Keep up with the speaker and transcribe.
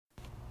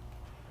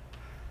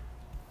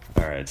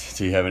All right.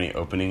 Do you have any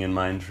opening in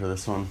mind for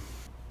this one?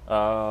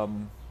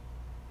 Um,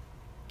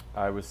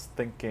 I was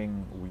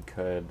thinking we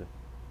could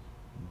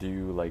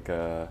do like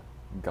a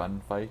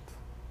gunfight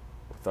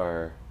with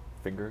our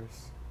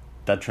fingers.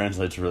 That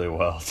translates really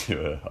well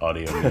to an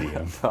audio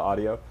medium. The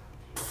audio.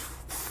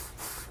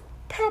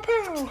 Pow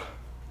pow.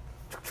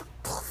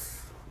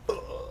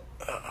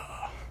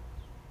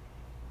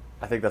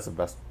 I think that's the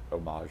best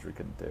homage we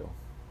can do.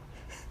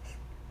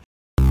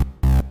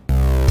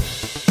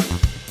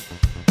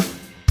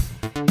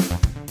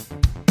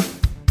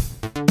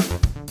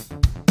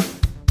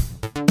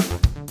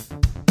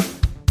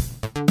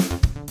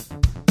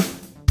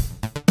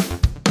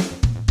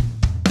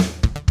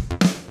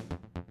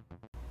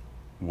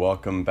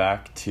 Welcome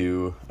back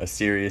to a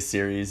serious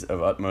series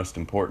of utmost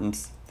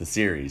importance, the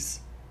series.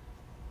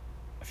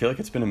 I feel like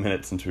it's been a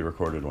minute since we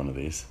recorded one of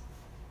these.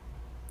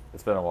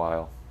 It's been a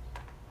while.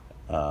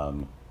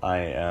 I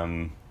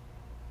am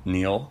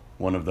Neil,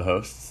 one of the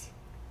hosts,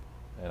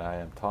 And I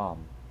am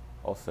Tom,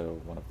 also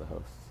one of the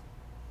hosts.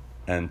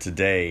 and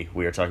today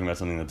we are talking about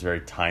something that's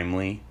very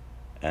timely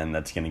and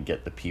that's going to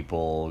get the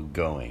people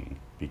going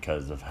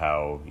because of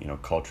how,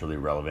 culturally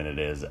relevant it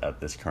is at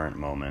this current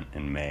moment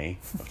in May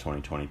of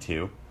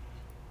 2022.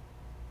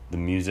 The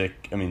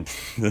music,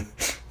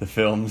 the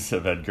films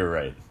of Edgar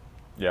Wright.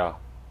 Yeah.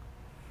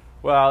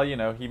 Well,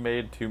 he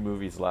made 2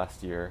 movies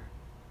last year,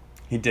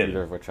 He did.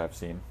 neither of which I've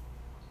seen.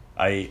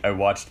 I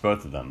watched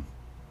both of them.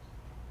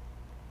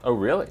 Oh,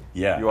 really?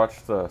 Yeah. You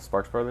watched the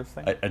Sparks Brothers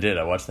thing? I did.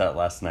 I watched that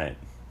last night.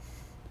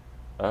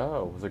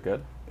 Oh, was it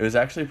good? It was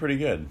actually pretty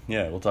good.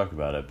 Yeah, we'll talk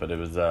about it. But it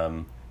was,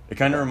 it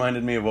kind of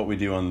reminded me of what we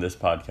do on this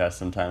podcast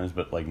sometimes,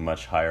 but like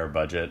much higher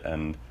budget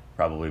and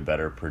probably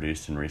better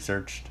produced and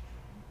researched.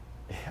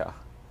 Yeah.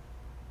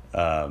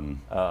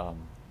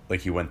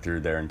 Like you went through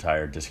their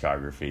entire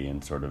discography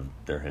and sort of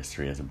their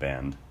history as a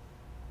band.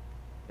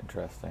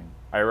 Interesting.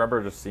 I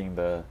remember just seeing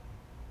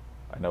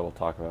I know we'll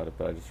talk about it,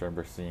 but I just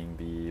remember seeing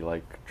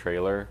the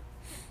trailer,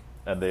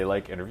 and they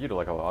interviewed a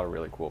lot of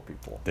really cool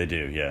people. They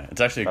do, yeah. It's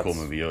actually a cool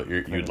That's movie.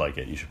 You'd like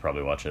it. You should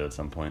probably watch it at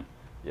some point.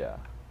 Yeah.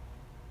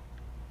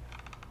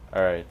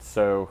 All right.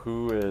 So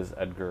who is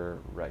Edgar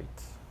Wright?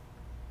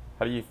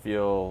 How do you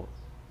feel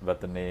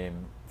about the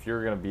name? If you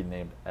were gonna be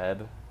named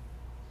Ed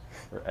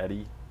or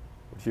Eddie,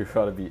 would you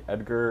rather be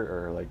Edgar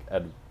or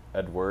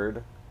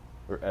Edward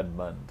or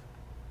Edmund?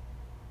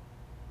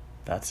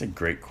 That's a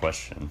great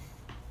question.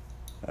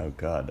 Oh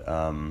God.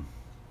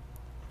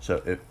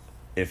 So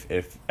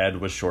if Ed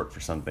was short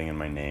for something in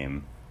my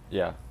name,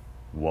 Yeah.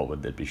 what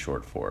would it be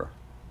short for?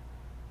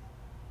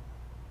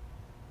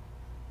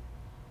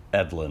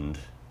 Edlund.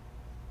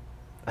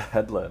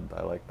 Headland.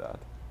 I like that.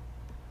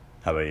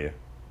 How about you?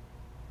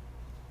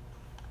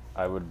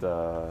 I would. It's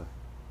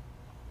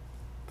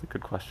a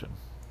good question.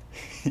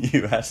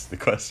 You asked the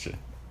question.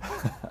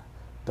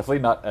 Definitely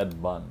not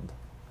Edmund.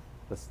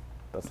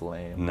 That's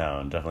lame.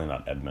 No, definitely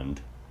not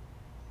Edmund.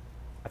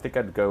 I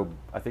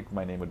think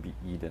my name would be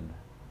Eden.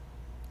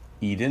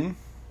 Eden?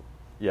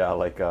 Yeah,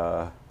 like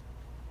a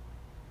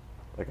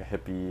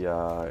hippie,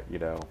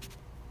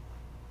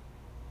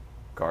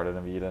 Garden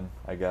of Eden,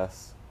 I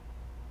guess.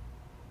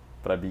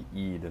 But I'd be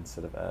Ed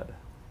instead of Ed.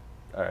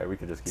 All right, we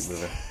could just keep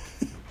moving.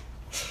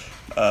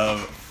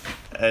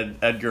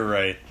 Edgar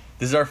Wright.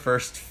 This is our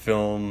first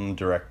film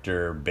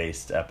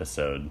director-based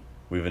episode.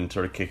 We've been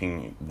sort of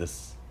kicking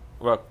this.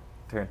 What about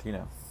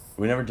Tarantino?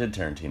 We never did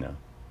Tarantino.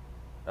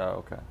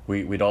 Oh, okay.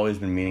 We'd always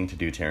been meaning to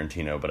do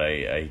Tarantino, but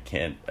I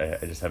can't. I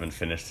just haven't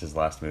finished his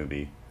last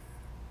movie,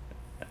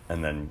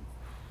 and then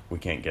we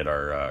can't get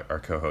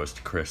our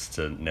co-host Chris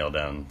to nail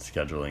down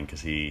scheduling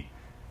because he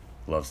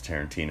loves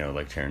Tarantino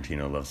like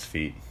Tarantino loves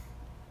feet.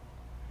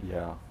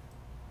 Yeah.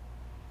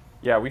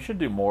 Yeah, we should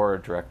do more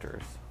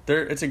directors.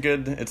 It's a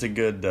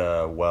good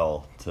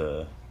well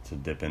to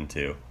dip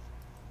into.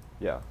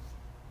 Yeah.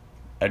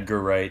 Edgar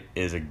Wright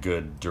is a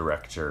good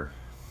director.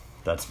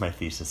 That's my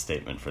thesis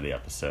statement for the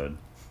episode.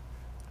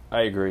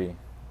 I agree.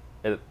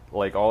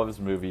 All of his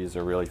movies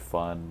are really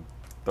fun.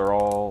 They're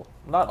all,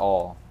 not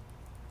all.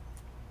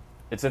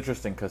 It's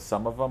interesting because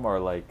some of them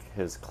are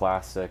his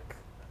classic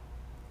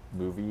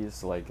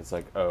movies. It's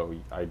oh,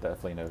 I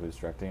definitely know who's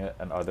directing it,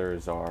 and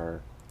others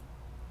are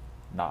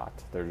not.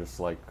 They're just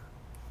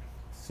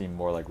seem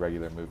more like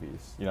regular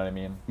movies. You know what I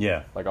mean?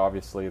 Yeah.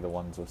 Obviously the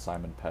ones with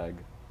Simon Pegg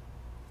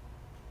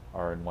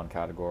are in one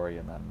category,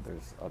 and then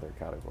there's other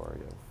category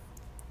of.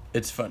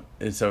 It's fun.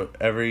 So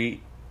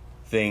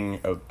everything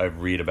I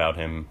read about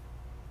him,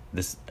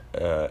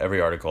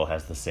 every article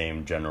has the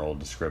same general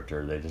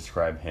descriptor. They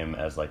describe him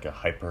as a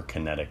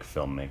hyperkinetic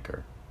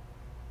filmmaker.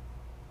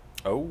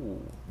 Oh,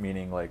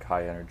 meaning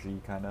high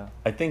energy kind of?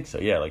 I think so,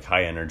 yeah,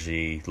 high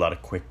energy, a lot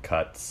of quick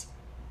cuts.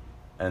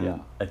 And Yeah.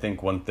 I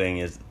think one thing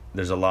is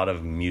there's a lot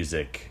of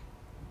music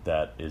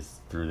that is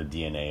through the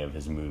DNA of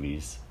his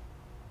movies.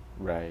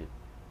 Right.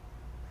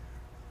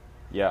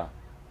 Yeah.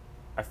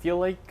 I feel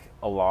like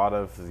a lot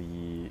of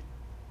the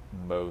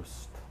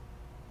most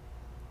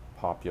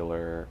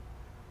popular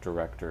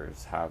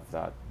directors have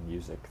that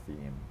music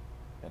theme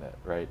in it,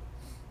 right?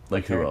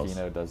 Like who else?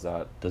 Tarantino does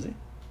that. Does he?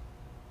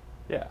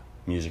 Yeah.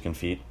 Music and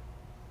feet.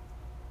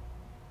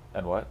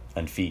 And what?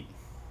 And feet.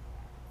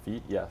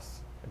 Feet?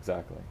 Yes,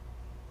 exactly.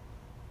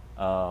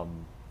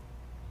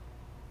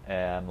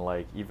 And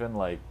like even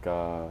like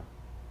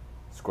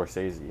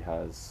Scorsese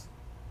has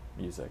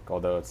music,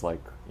 although it's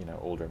like, you know,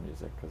 older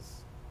music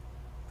because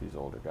he's an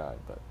older guy,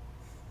 but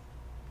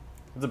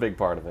it's a big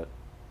part of it.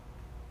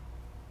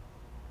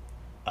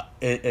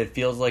 It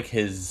feels like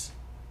his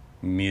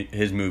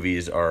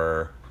movies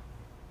are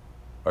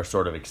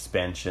sort of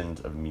expansions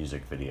of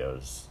music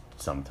videos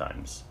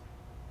sometimes.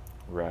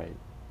 Right.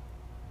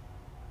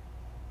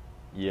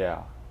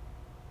 Yeah.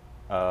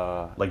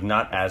 Like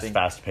not I as think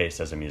fast paced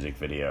as a music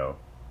video,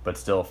 but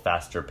still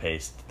faster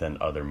paced than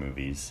other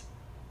movies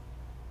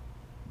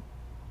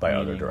by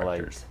other meaning like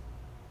directors.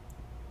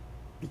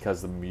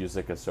 because the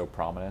music is so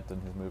prominent in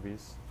his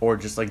movies. Or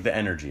just like the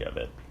energy of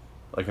it.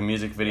 Like a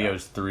music video Yeah.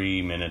 is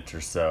 3 minutes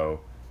or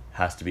so,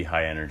 has to be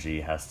high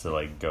energy, has to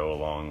like go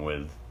along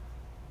with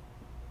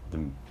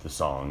the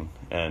song,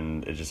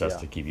 and it just has Yeah.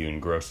 to keep you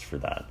engrossed for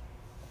that.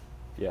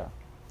 Yeah.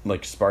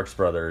 Like Sparks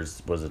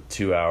Brothers was a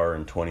 2 hour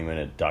and 20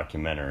 minute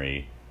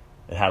documentary.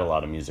 It had a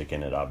lot of music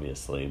in it,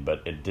 obviously,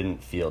 but it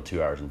didn't feel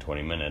 2 hours and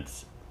 20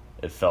 minutes.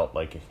 It felt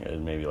like it was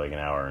maybe like an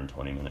hour and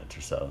 20 minutes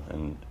or so.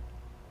 And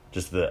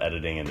just the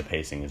editing and the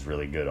pacing is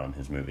really good on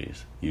his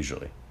movies,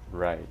 usually.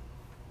 Right.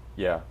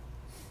 Yeah.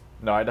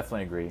 No, I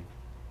definitely agree.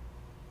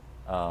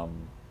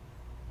 Um,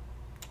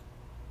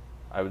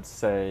 I would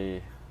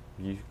say,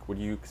 would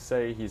you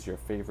say he's your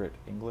favorite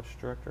English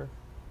director?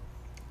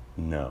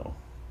 No.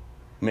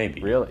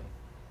 Maybe. Really?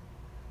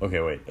 Okay,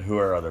 wait. Who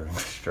are other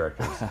English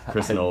directors?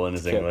 Chris Nolan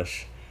is Skip.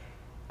 English.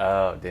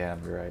 Oh,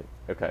 damn, you're right.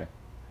 Okay.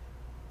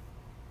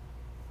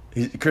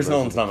 Chris Those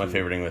Nolan's are the not my two.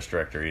 favorite English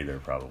director either,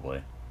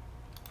 probably.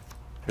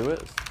 Who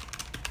is?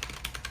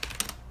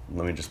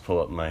 Let me just pull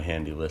up my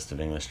handy list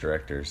of English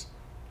directors.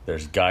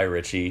 There's Guy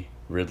Ritchie,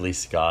 Ridley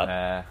Scott,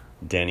 Nah.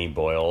 Danny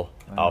Boyle,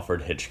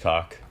 Alfred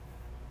Hitchcock,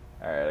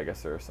 Alright, I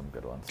guess there are some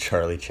good ones.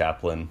 Charlie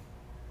Chaplin.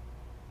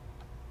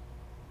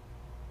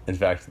 In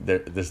fact,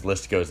 this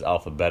list goes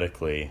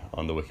alphabetically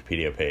on the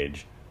Wikipedia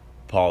page.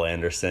 Paul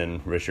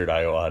Anderson, Richard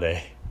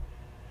Ayoade.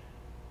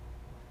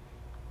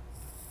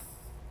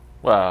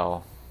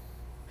 Wow.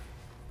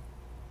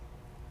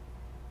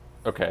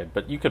 Okay,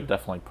 but you could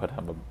definitely put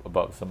him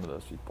above some of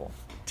those people.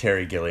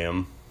 Terry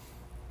Gilliam.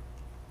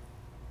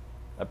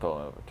 I put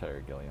him over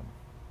Terry Gilliam.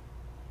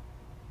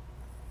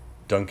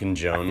 Duncan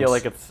Jones. I feel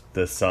like it's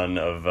the son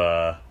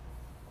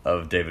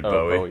of David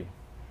Bowie.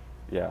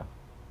 Yeah,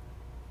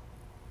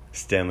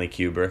 Stanley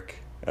Kubrick,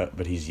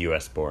 but he's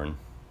U.S. born.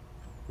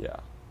 yeah.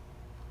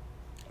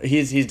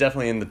 He's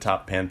definitely in the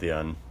top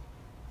pantheon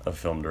of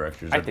film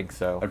directors. I think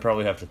so. I'd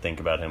probably have to think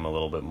about him a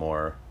little bit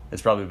more.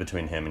 It's probably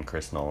between him and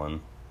Chris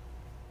Nolan.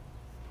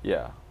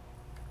 Yeah.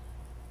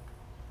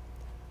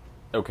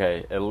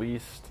 Okay, at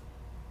least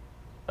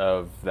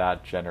of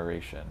that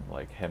generation,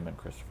 like him and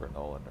Christopher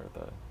Nolan are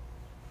the...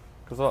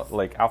 Because,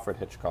 like, Alfred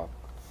Hitchcock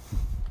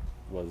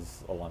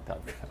was a long time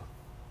ago.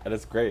 And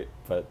it's great,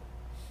 but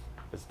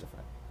it's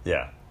different.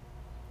 Yeah,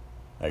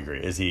 I agree.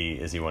 Is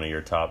he one of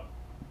your top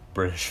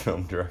British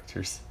film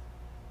directors?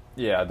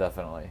 Yeah,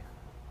 definitely.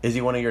 Is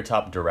he one of your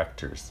top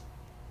directors?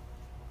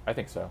 I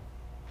think so.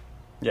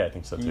 Yeah, I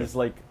think so too. He's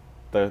like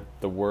the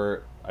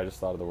word... I just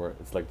thought of the word.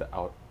 It's like the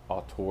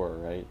auteur,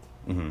 right?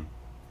 Mm-hmm.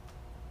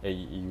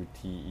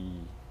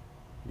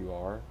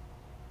 Auteur.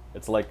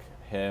 It's like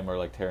him or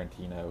like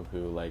Tarantino,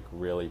 who like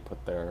really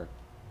put their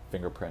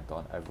fingerprint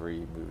on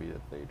every movie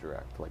that they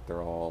direct. Like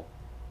they're all,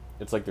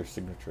 it's like their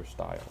signature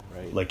style,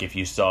 right? Like if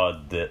you saw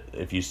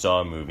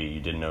a movie, you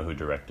didn't know who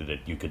directed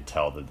it, you could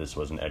tell that this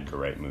was an Edgar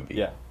Wright movie.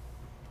 Yeah.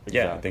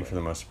 Yeah, I think for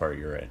the most part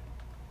you're right.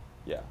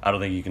 Yeah. I don't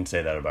think you can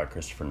say that about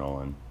Christopher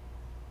Nolan.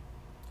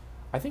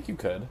 I think you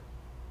could.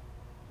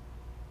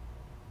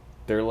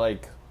 They're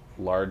like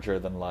larger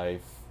than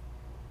life.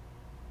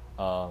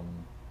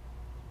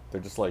 They're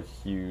just like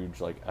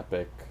huge, like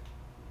epic.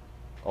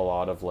 A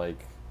lot of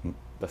like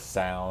the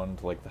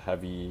sound, like the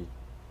heavy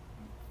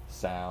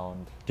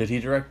sound. Did he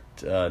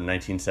direct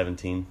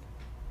 1917?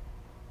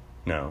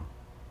 No.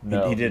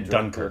 No, he did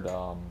directed,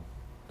 Dunkirk.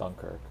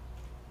 Dunkirk.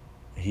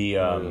 He It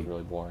was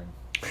really boring.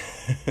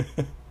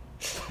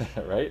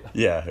 Right?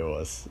 Yeah, it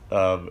was.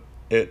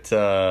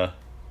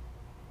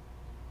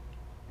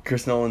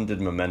 Chris Nolan did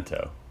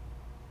Memento.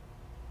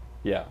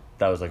 Yeah.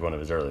 That was like one of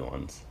his early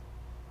ones.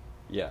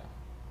 Yeah.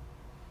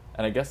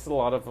 And I guess a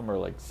lot of them are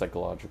like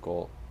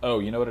psychological. Oh,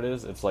 you know what it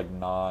is? It's like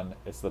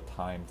it's the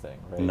time thing,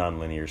 right?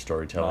 Non-linear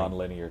storytelling.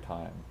 Non-linear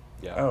time.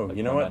 Yeah. Oh, like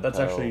you know what? That's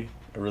Memento. actually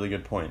a really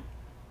good point.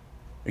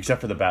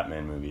 Except for the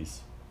Batman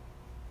movies.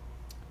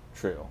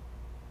 True.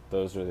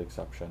 Those are the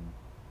exception.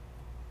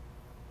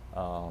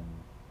 But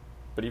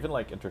even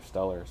like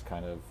Interstellar is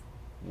kind of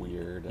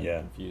weird and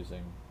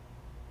confusing.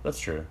 That's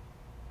true.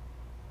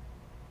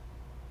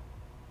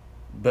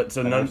 But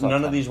so And there's none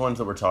of time. these ones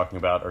that we're talking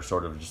about are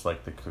sort of just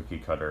like the cookie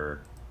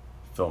cutter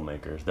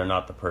filmmakers. They're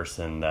not the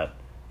person that,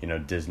 you know,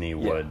 Disney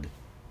would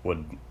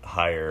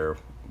hire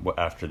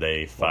after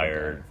they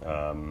fired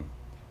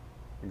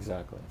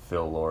Exactly.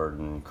 Phil Lord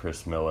and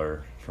Chris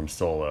Miller from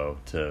Solo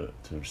to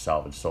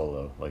salvage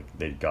Solo. Like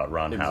they got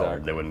Ron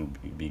Howard, they Exactly.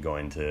 wouldn't be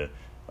going to,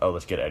 oh,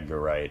 let's get Edgar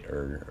Wright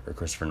or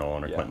Christopher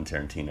Nolan or Yeah. Quentin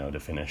Tarantino to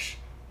finish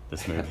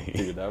this movie.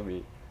 Dude, that would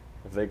be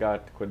if they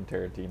got Quentin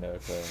Tarantino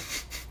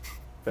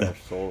to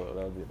finish Solo,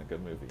 that would be a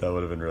good movie. That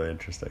would have been really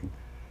interesting.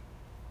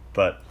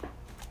 But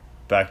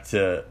back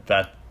to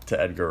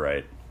Edgar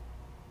Wright.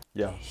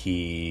 Yeah.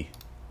 He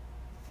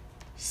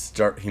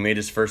made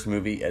his first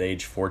movie at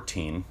age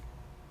 14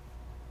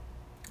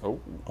 Oh,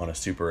 on a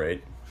Super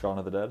 8. Shaun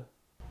of the Dead.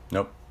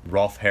 Nope.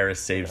 Rolf Harris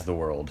Saves Okay. the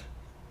World.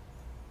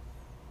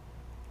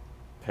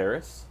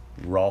 Paris.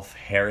 Rolf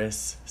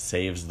Harris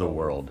Saves the Oh.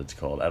 World, it's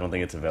called. I don't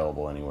think it's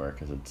available anywhere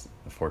because it's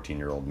a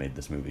 14-year-old made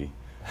this movie.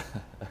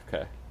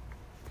 Okay.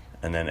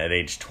 And then at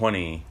age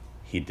 20,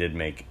 he did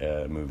make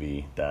a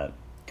movie that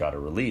got a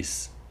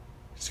release.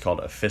 It's called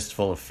A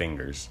Fistful of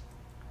Fingers.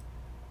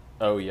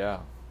 Oh yeah,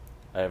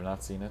 I have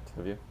not seen it.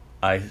 Have you?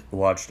 I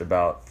watched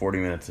about 40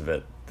 minutes of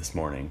it this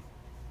morning.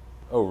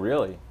 Oh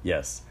really?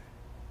 Yes.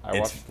 I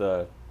It's-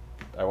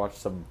 watched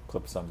some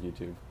clips on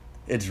YouTube.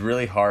 It's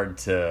really hard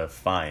to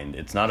find.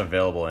 It's not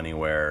available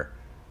anywhere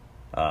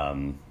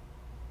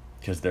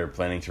because they're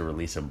planning to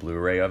release a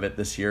Blu-ray of it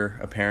this year,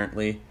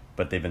 apparently.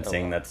 But they've been Oh,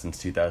 saying wow. that since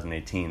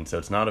 2018, so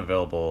it's not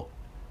available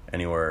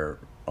anywhere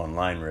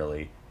online,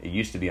 really. It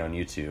used to be on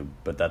YouTube,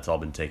 but that's all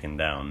been taken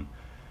down.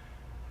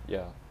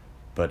 Yeah.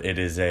 But it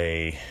is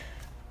it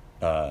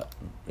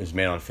was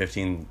made on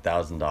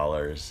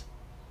 $15,000.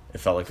 It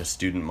felt like a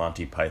student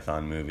Monty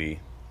Python movie.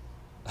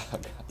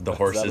 The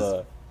horses. Is that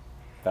a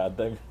bad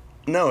thing?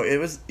 No, it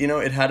was,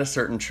 it had a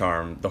certain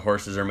charm. The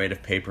horses are made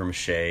of paper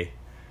mache,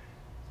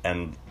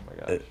 and Oh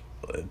my gosh.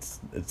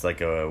 it's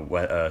like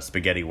a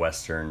spaghetti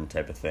western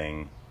type of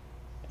thing,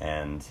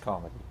 and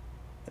Comedy.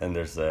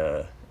 there's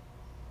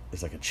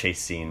like a chase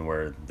scene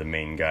where the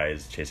main guy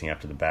is chasing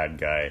after the bad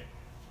guy,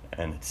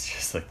 and it's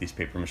just like these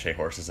paper mache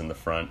horses in the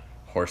front,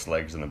 horse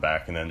legs in the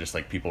back, and then just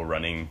like people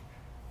running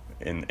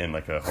in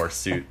like a horse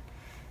suit.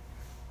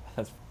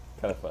 That's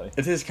kind of funny.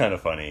 It is kind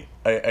of funny.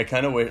 I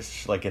kind of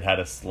wish like it had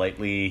a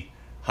slightly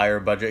higher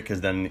budget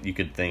because then you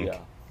could think, Yeah.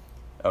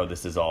 oh,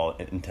 this is all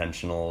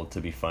intentional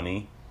to be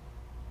funny,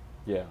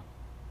 Yeah.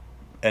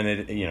 and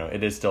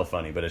it is still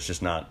funny, but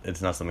it's not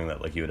something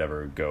that like you would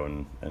ever go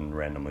and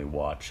randomly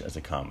watch as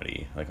a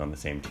comedy, like on the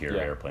same tier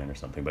Yeah. Airplane or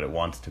something. But it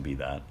wants to be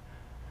that.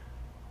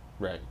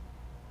 Right.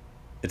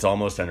 It's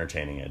almost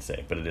entertaining, I'd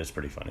say, but it is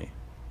pretty funny.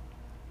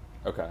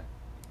 Okay.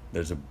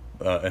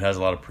 It has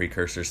a lot of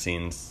precursor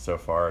scenes so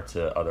far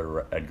to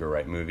other Edgar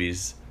Wright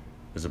movies.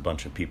 There's a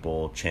bunch of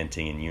people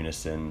chanting in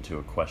unison to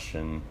a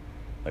question,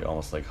 like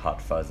almost like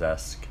Hot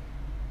Fuzz-esque.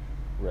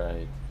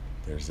 Right.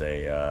 There's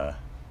a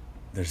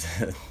there's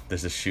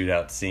a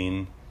shootout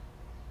scene,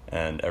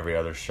 and every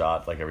other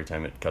shot, like every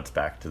time it cuts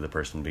back to the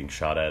person being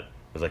shot at,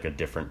 there's like a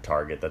different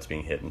target that's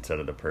being hit instead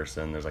of the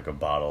person. There's like a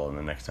bottle, and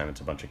the next time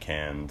it's a bunch of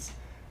cans,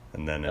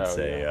 and then it's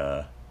Oh,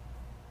 yeah.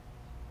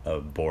 a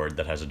board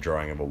that has a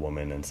drawing of a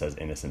woman and says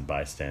innocent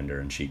bystander,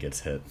 and she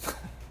gets hit.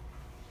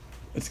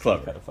 It's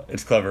clever. Kinda funny.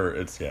 It's clever.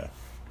 It's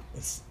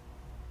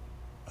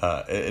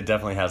it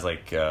definitely has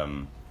like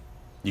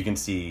you can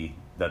see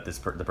that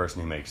the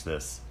person who makes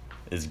this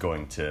is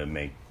going to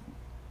make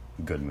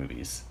good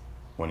movies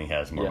when he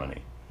has more Yeah.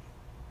 money.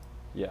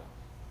 Yeah.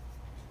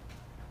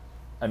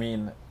 I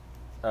mean,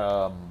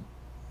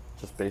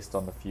 just based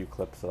on the few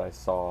clips that I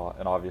saw,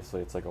 and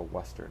obviously it's like a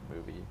Western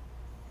movie,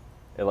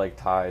 it like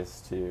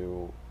ties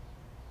to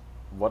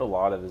what a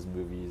lot of his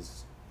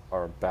movies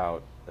are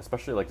about,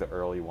 especially like the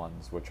early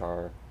ones, which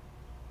are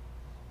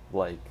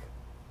like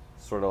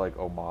sort of like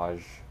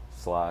homage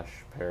slash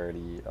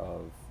parody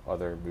of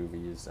other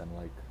movies and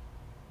like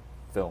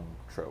film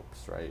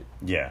tropes, right?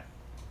 Yeah.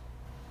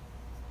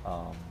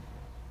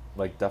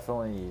 Like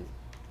definitely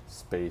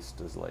Spaced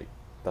is like,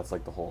 that's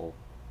like the whole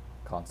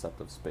concept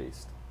of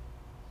Spaced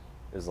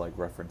is like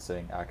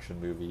referencing action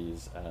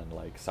movies and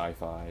like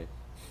sci-fi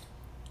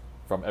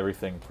from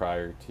everything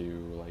prior to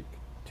like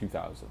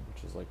 2000,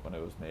 which is like when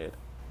it was made.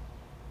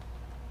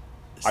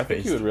 I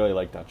think you would really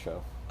like that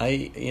show.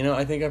 I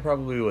think I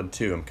probably would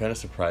too. I'm kind of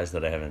surprised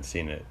that I haven't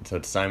seen it. So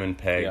it's Simon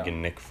Pegg Yeah.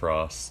 and Nick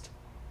Frost.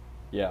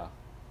 Yeah.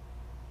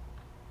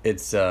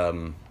 It's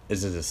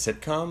is it a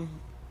sitcom?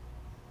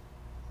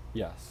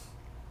 Yes.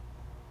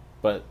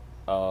 But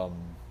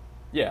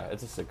yeah,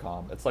 it's a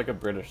sitcom. It's like a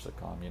British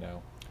sitcom, you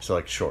know. So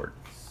like short.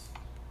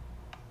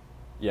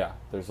 Yeah,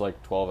 there's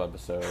like 12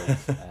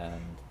 episodes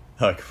and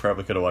I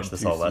probably could have watched And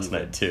this two all last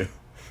night seasons. too.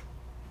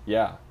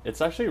 yeah,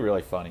 it's actually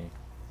really funny.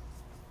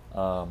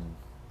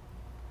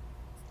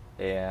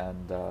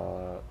 And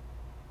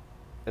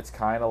it's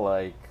kind of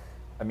like,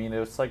 I mean, it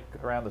was like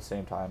around the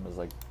same time as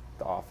like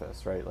The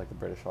Office, right? Like the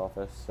British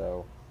Office.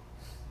 So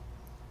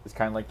it's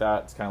kind of like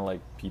that. It's kind of like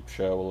Peep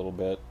Show a little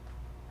bit.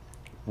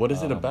 What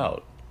is it Um,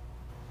 about?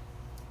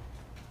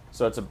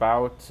 So it's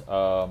about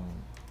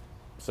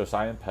so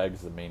Simon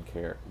Pegg's the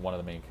one of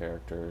the main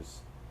characters,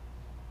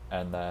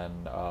 and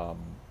then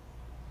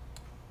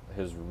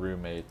his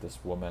roommate, this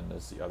woman,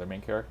 is the other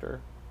main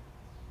character,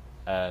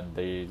 and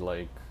they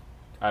like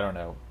I don't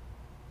know.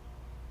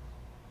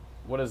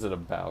 What is it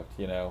about?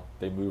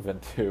 They move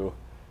into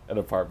an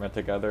apartment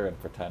together and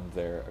pretend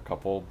they're a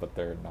couple, but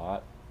they're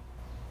not,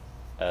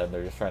 and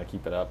they're just trying to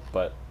keep it up.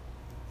 But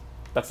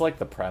that's like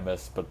the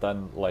premise. But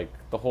then like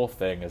the whole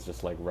thing is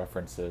just like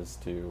references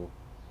to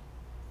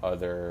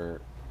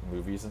other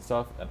movies and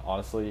stuff. And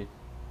honestly,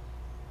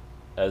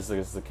 as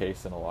is the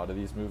case in a lot of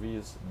these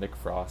movies, Nick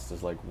Frost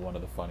is like one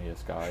of the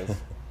funniest guys.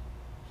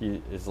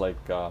 He is like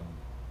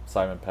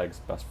Simon Pegg's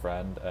best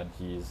friend, and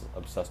he's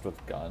obsessed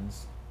with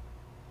guns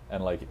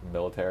and like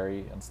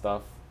military and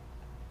stuff.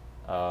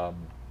 So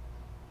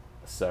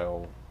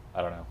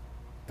I don't know.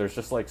 There's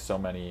just like so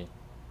many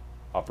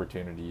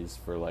opportunities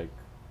for like,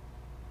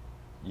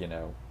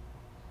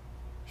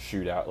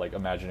 shootout, like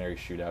imaginary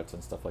shootouts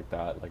and stuff like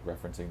that, like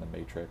referencing the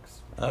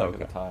Matrix back at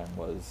the time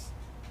was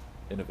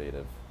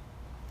innovative.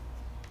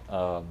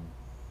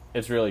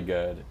 It's really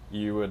good.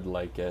 You would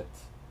like it,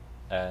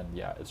 and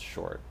yeah, it's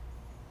short.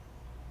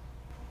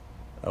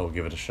 I will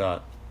give it a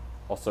shot.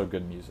 Also,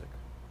 good music.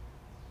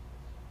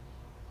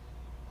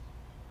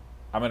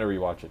 I'm gonna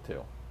rewatch it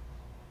too,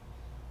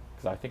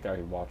 because I think I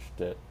watched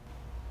it.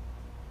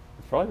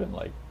 It's probably been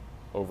like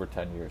over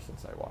 10 years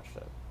since I watched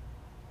it.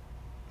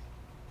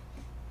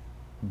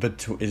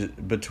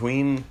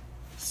 Between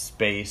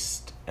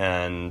Spaced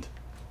and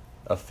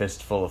A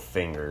Fistful of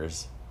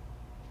Fingers,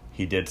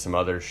 he did some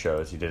other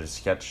shows. He did a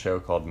sketch show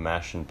called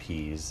Mash and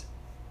Peas.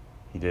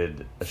 He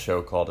did a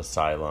show called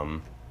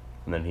Asylum,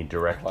 and then he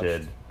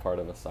directed part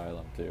of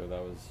Asylum too.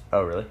 That was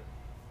Oh, really?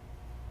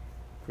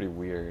 pretty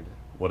weird.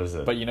 What is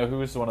it? But you know who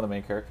was one of the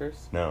main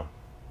characters? No.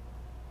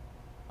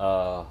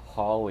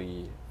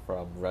 Holly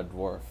from Red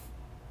Dwarf.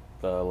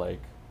 The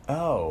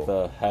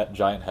Oh.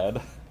 giant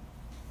head.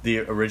 The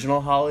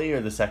original Holly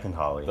or the second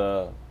Holly?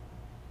 The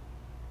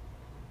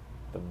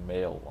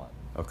male one.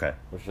 Okay.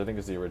 Which I think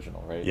is the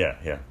original, right? Yeah.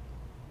 Yeah.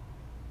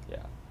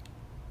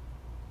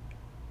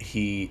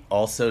 He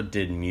also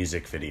did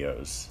music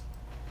videos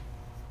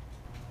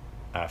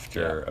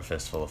after A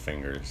Fistful of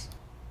Fingers.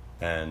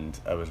 And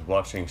I was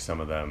watching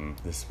some of them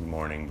this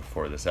morning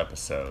before this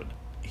episode.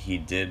 He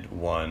did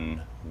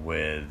one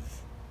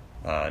with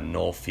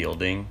Noel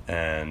Fielding,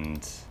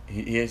 and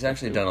he has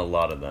actually done a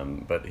lot of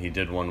them, but he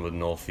did one with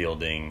Noel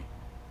Fielding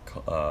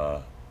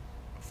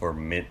for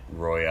Mint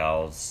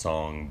Royale's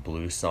song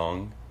Blue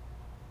Song.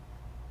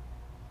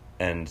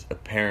 And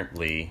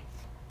apparently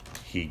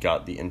he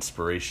got the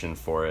inspiration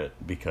for it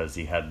because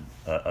he had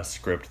a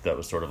script that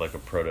was sort of like a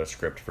proto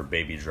script for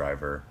Baby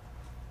Driver,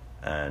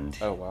 and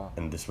oh wow,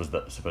 and this was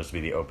supposed to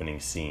be the opening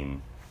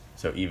scene.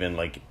 So even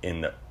like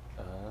in the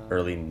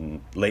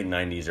late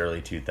 90s,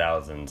 early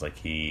 2000s, like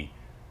he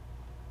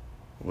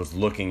was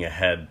looking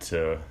ahead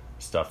to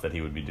stuff that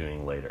he would be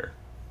doing later.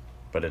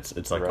 But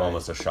it's like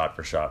almost a shot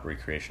for shot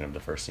recreation of the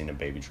first scene of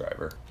Baby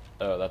Driver.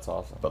 Oh, that's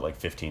awesome. But like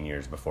 15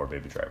 years before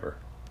Baby Driver.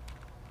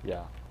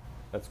 Yeah,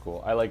 that's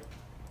cool. I like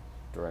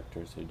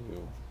directors who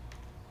do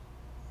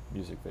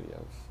music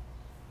videos,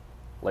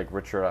 like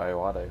Richard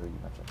Ayoade, who you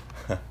mentioned.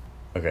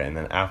 Okay, and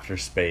then after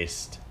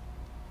Spaced,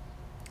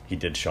 he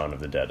did Shaun of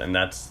the Dead, and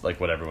that's like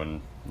what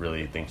everyone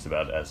really thinks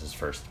about as his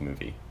first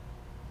movie.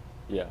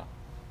 Yeah.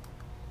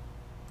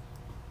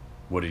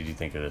 What did you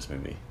think of this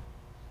movie?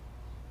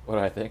 What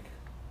do I think?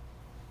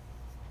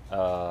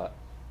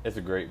 It's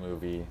a great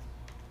movie.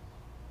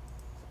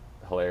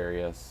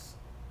 Hilarious.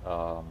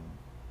 I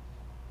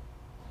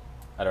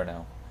don't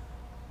know.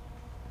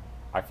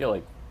 I feel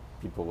like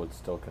people would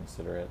still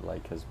consider it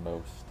like his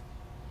most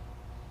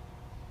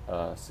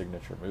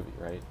signature movie,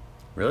 right?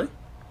 Really?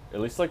 At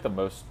least like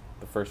the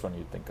first one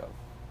you'd think of.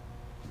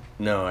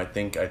 No, I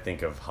think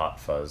of Hot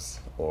Fuzz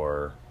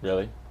or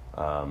Really?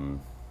 or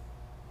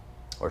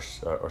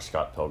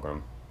Scott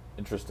Pilgrim.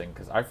 Interesting,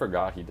 because I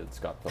forgot he did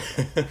Scott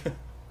Pilgrim.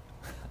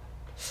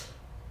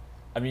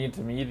 I mean,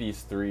 to me, these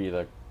three,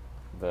 the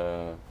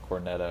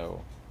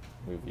Cornetto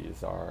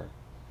movies are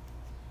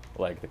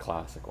like the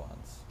classic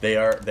ones. They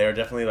are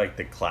definitely like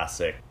the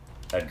classic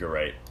Edgar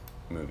Wright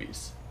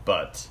movies,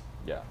 but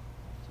Yeah,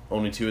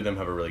 only two of them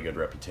have a really good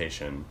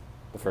reputation.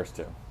 the first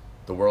two.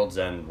 The World's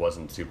End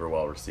wasn't super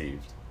well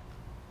received.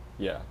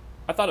 Yeah,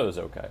 I thought it was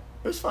okay.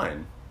 It was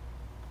fine.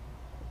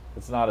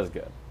 It's not as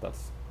good.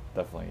 That's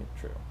definitely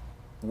true.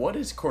 What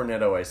is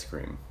Cornetto ice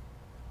cream?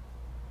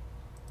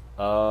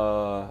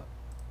 I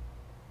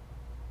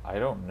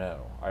don't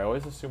know. I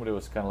always assumed it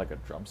was kind of like a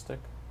drumstick.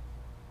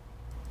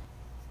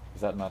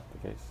 Is that not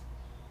the case?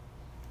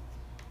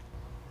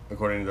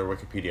 According to their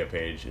Wikipedia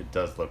page, it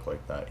does look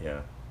like that,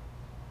 yeah.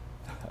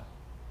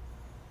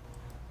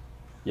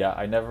 Yeah,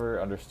 I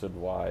never understood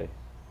why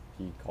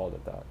he called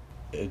it that.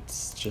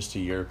 It's just a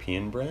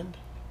European brand?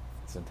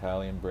 It's an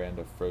Italian brand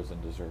of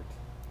frozen dessert.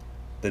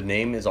 The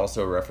name is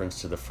also a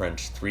reference to the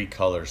French Three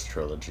Colors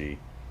trilogy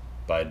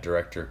by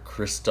director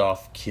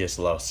Krzysztof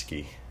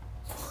Kieslowski.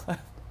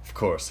 Of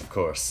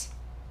course.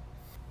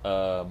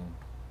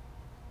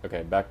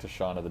 Okay, back to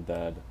Shaun of the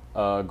Dead.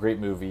 Great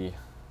movie.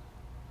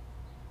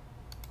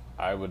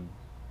 I would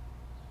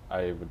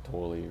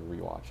totally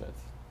rewatch it.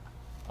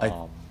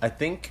 I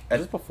think... Is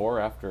this before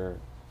or after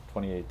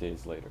 28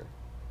 Days Later?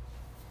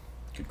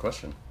 Good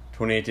question.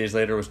 28 Days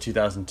Later was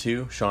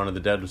 2002. Shaun of the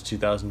Dead was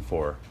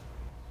 2004.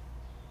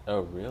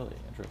 Oh, really?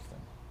 Interesting.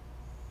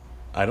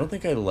 I don't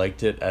think I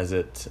liked it as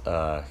it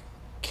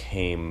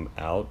came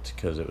out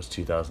because it was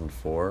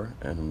 2004,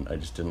 and I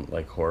just didn't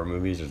like horror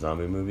movies or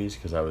zombie movies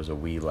because I was a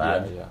wee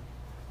lad. Yeah.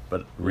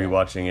 But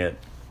rewatching it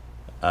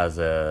as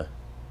an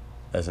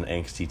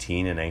angsty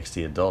teen and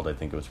angsty adult, I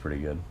think it was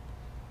pretty good.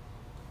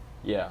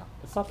 Yeah,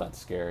 it's not that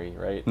scary,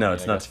 right? No, I mean,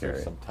 it's I not guess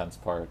there's scary. some tense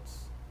parts.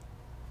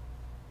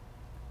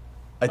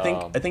 I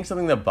think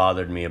something that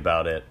bothered me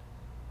about it,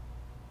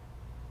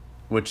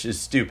 which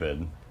is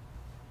stupid,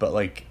 but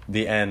like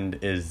the end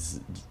is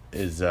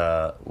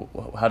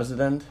how does it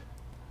end?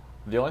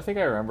 The only thing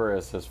I remember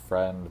is his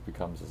friend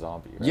becomes a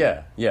zombie,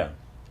 right? Yeah.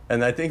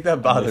 And I think that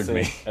And bothered they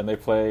me. sing- And they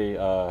play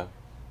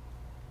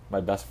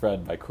My Best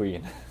Friend by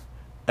Queen.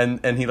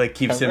 And he like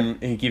keeps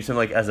Remember? him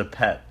like as a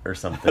pet or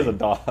something. As a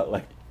dog,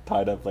 like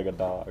tied up like a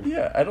dog.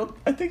 Yeah,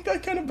 I think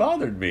that kind of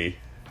bothered me.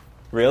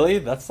 Really?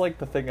 That's like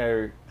the thing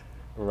I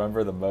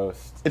remember the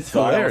most. It's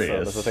So I also-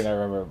 hilarious. That's the thing I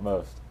remember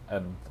most.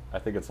 And I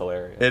think it's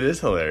hilarious. It is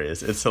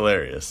hilarious. It's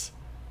hilarious.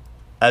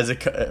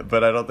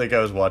 But I don't think I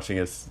was watching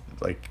it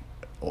like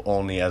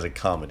only as a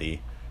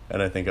comedy, and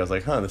I think I was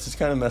like, this is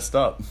kind of messed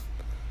up.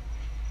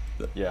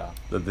 Yeah.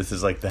 That this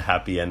is like the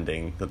happy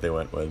ending that they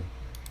went with.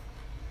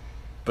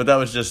 But that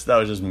was just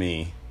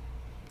me,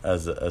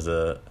 as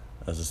a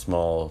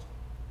small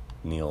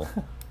Neil.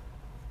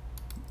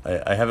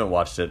 I haven't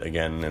watched it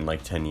again in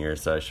like 10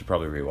 years, so I should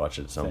probably rewatch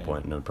it at some Same.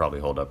 point, and it'll probably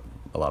hold up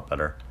a lot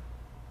better.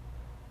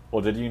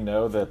 Well, did you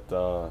know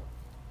that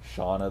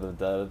Shaun of the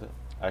Dead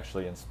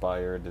actually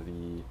inspired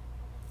the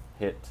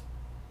hit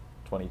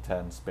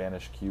 2010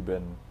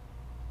 Spanish-Cuban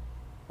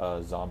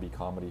zombie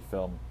comedy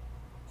film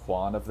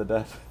Juan of the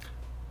Dead?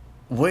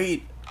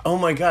 Wait, oh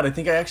my god, I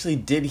think I actually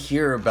did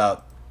hear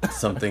about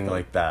something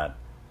like that.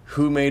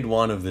 Who made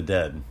Juan of the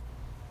Dead?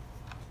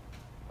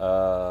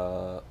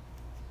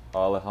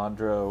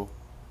 Alejandro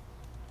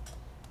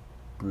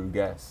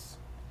Brugués.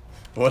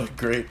 What a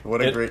great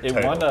It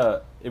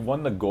title.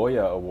 won the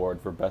Goya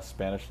Award for Best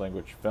Spanish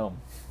Language Film.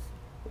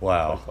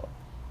 Wow.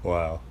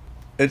 Wow.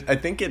 I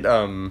think it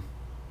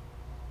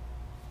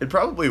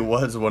probably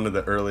was one of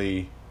the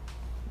early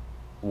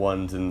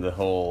ones in the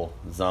whole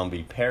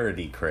zombie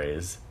parody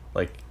craze.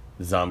 Like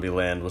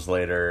Zombieland was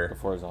later,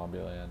 Before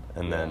Zombieland.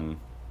 and Yeah. then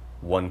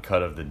One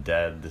Cut of the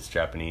Dead, this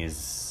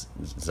Japanese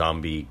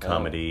zombie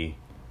comedy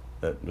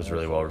that was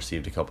really well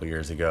received a couple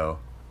years ago.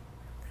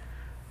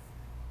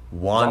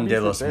 Juan Zombies de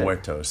were los big.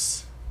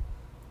 Muertos.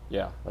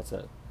 Yeah, that's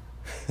it.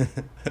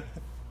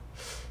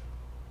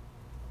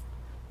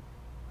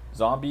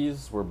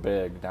 Zombies were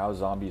big. Now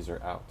zombies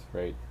are out,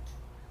 right?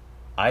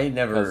 I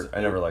never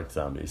Because liked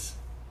zombies.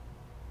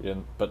 You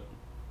didn't, but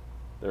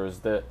there was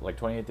that like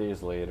 28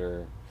 Days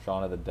Later,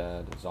 Shaun of the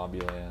Dead,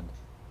 Zombieland,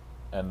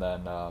 and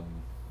then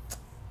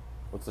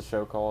what's the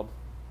show called?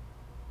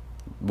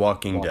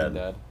 Walking Walking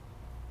Dead.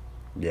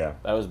 Yeah.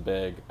 That was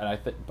big, and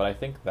I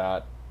think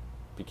that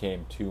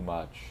became too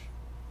much,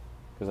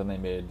 because then they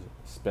made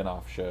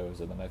spin-off shows,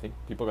 and then I think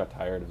people got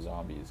tired of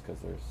zombies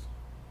because there's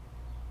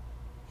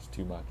just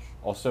too much.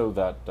 Also,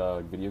 that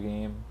video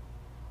game.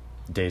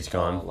 Days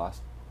Gone.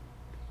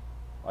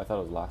 I thought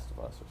it was Last of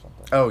Us or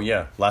something. Oh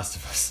yeah, Last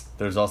of Us.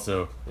 There's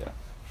also Yeah.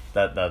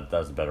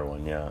 that's a better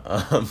one. Yeah.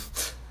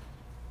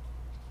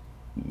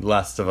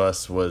 Last of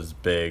Us was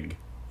big.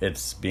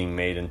 It's being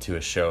made into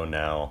a show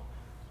now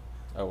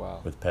Oh wow.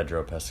 with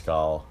Pedro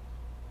Pascal,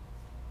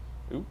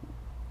 Ooh.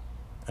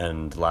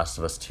 and Last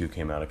of Us 2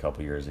 came out a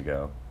couple years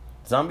ago.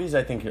 Zombies,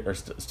 I think, are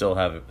still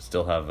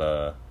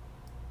have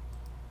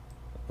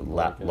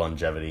Like it.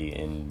 longevity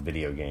in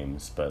video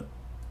games, but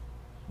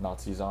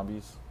Nazi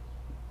zombies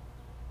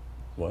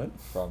what?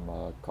 from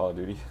Call of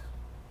Duty.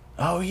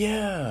 Oh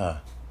yeah.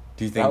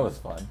 Do you think That was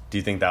fun. Do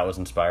you think that was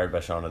inspired by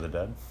Shaun of the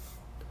Dead?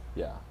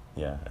 Yeah.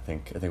 Yeah, I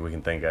think we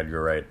can thank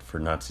Edgar Wright for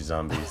Nazi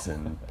zombies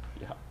in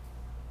Yeah.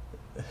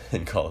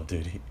 in Call of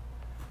Duty.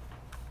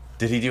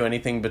 Did he do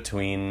anything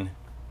between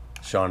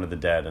Shaun of the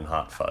Dead and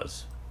Hot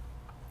Fuzz?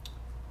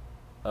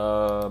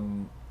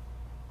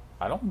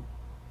 I don't.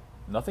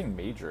 Nothing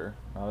major,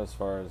 not as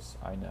far as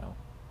I know.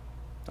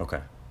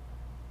 Okay.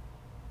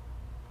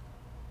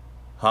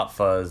 Hot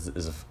Fuzz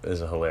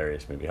is a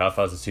hilarious movie. Hot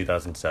Fuzz is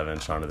 2007.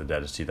 Shaun of the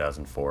Dead is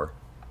 2004.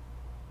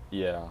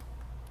 Yeah.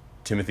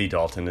 Timothy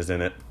Dalton is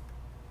in it.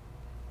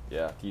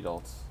 Yeah.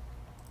 T-Dalts.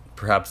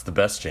 Perhaps the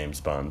best James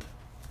Bond.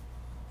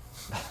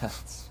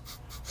 That's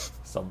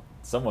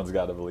someone's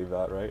got to believe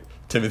that, right?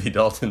 Timothy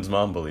Dalton's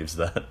mom believes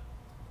that.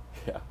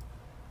 Yeah.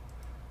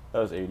 That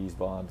was 80s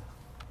Bond.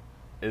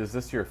 Is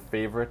this your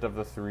favorite of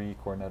the 3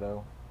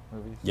 Cornetto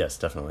movies? Yes,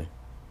 definitely.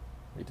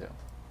 Me too.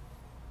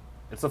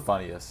 It's the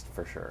funniest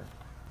for sure.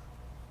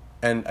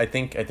 And I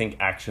think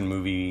action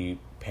movie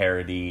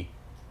parody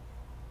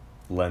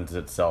lends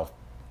itself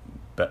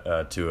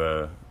to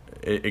a.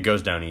 It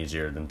goes down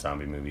easier than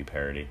zombie movie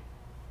parody.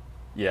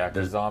 Yeah, There's-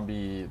 because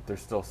zombie,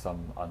 there's still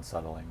some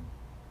unsettling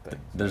things.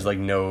 There's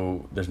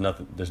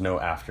there's no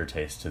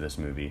aftertaste to this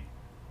movie.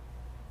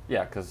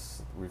 Yeah,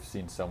 because we've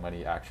seen so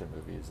many action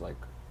movies like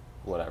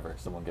whatever,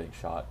 someone getting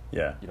shot.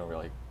 Yeah. You don't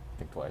really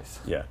think twice.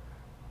 Yeah.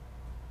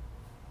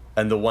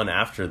 And the one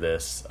after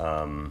this,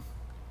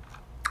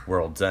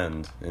 World's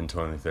End in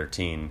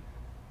 2013,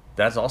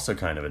 that's also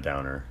kind of a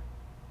downer.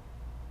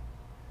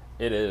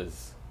 It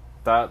is.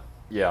 That,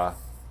 yeah.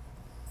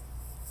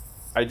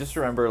 I just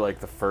remember, like,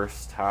 the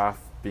first half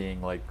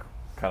being, like,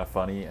 kind of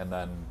funny, and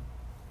then,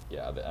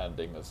 yeah, the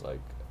ending was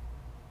like,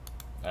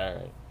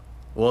 alright.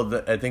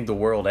 Well, I think the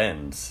world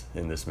ends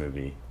in this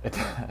movie.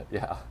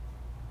 Yeah.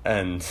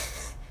 And,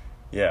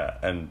 yeah,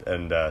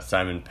 and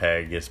Simon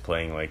Pegg is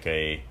playing like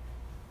a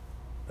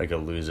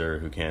loser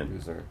who can't...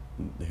 Loser.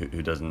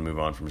 Who doesn't move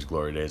on from his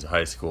glory days of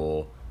high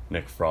school.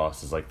 Nick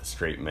Frost is like the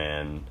straight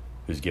man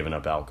who's given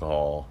up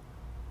alcohol.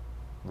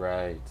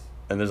 Right.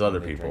 And there's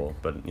other people,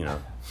 but, you know...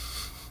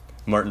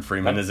 Martin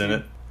Freeman is in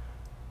it.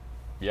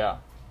 Yeah.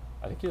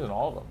 I think he's in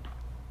all of them.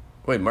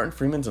 Wait, Martin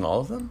Freeman's in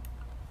all of them?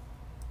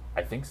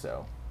 I think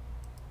so.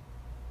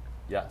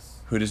 Yes.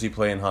 Who does he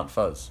play in Hot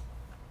Fuzz?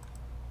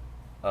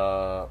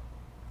 Let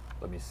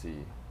me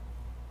see.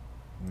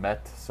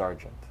 Met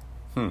Sargent.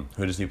 Who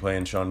does he play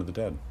in Shaun of the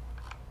Dead?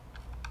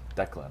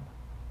 Declan.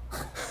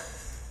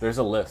 There's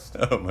a list.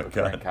 Oh my of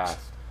current God. cast.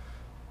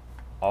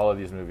 All of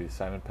these movies: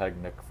 Simon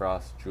Pegg, Nick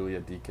Frost, Julia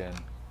Deakin,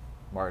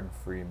 Martin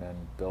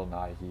Freeman, Bill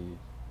Nighy,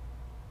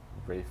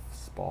 Rafe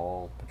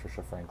Spall,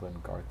 Patricia Franklin,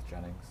 Garth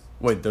Jennings.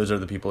 Wait, those are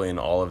the people in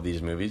all of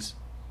these movies?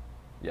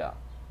 Yeah.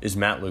 Is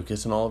Matt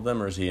Lucas in all of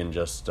them, or is he in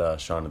just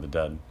Shaun of the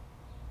Dead?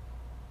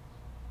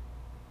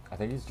 I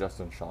think he's just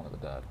in Shaun of the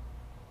Dead.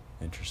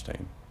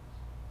 Interesting.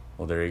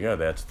 Well, there you go.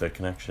 That's the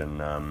connection.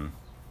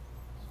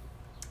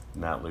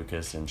 Matt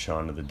Lucas in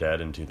Shaun of the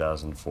Dead in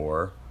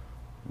 2004.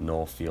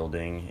 Noel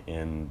Fielding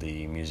in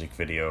the music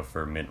video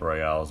for Mint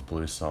Royale's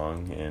Blue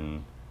Song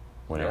in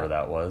whenever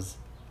that was.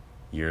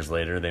 Years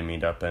later, they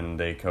meet up and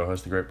they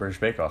co-host the Great British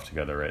Bake Off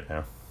together right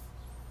now.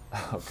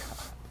 Oh,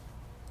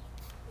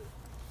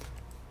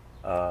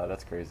 God.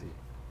 That's crazy.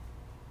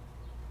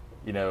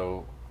 You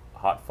know,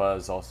 Hot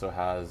Fuzz also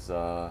has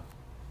the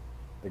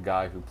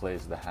guy who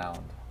plays the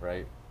Hound,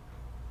 right?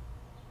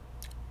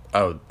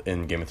 Oh,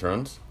 in Game of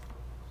Thrones?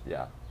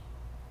 Yeah.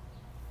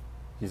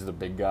 He's the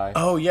big guy.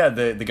 Oh, yeah,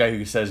 the guy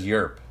who says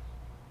yerp.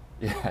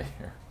 Yeah.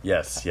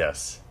 Yes,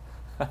 yes.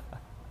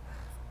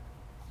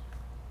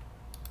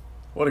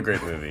 What a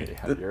great movie.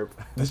 Yeah, yerp.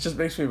 This just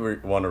makes me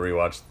want to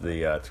rewatch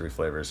the Three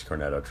Flavors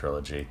Cornetto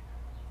trilogy.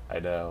 I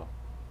know.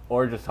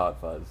 Or just Hot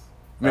Fuzz.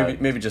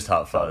 Maybe just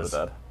Hot Shaun of Fuzz.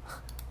 the Dead.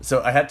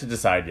 So I had to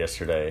decide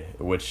yesterday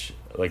which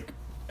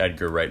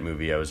Edgar Wright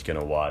movie I was going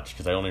to watch,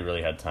 because I only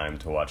really had time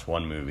to watch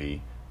one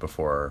movie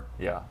before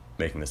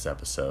making this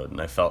episode, and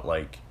I felt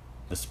like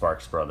the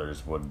Sparks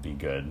Brothers would be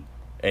good.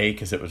 A,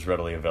 because it was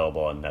readily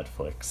available on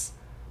Netflix,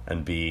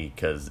 and B,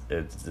 because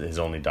it's his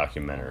only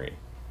documentary.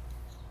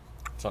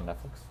 It's on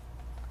Netflix.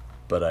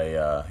 But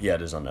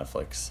it is on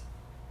Netflix.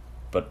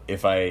 But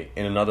if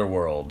in another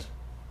world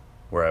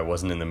where I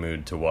wasn't in the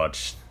mood to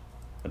watch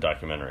a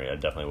documentary, I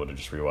definitely would have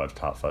just rewatched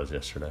Hot Fuzz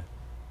yesterday.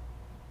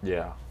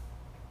 Yeah.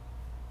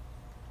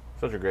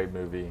 Such a great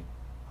movie.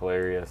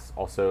 Hilarious.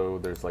 Also,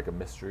 there's like a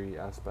mystery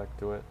aspect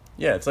to it.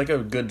 Yeah, it's like a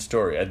good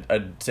story.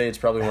 I'd say it's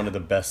probably one of the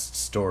best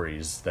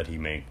stories that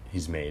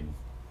he's made.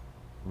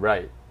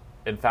 Right.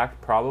 In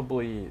fact,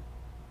 probably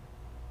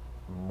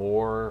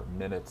more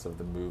minutes of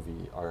the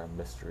movie are a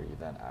mystery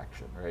than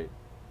action, right?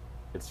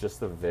 It's just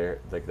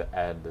the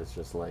end is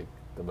just like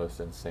the most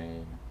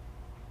insane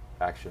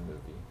action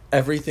movie.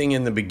 Everything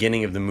in the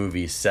beginning of the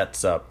movie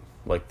sets up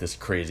like this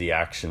crazy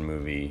action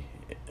movie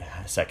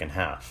second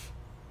half.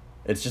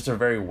 It's just a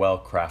very well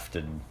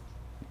crafted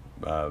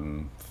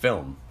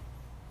film.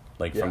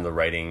 From the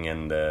writing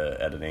and the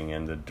editing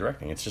and the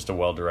directing. It's just a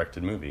well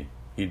directed movie.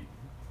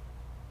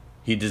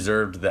 He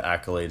deserved the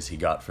accolades he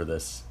got for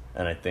this.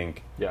 And I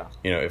think,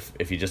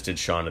 if he just did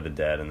Shaun of the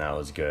Dead and that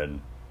was good,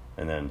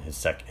 and then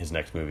his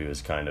next movie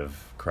was kind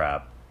of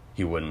crap,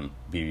 he wouldn't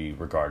be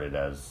regarded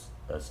as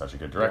such a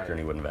good director, and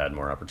he wouldn't have had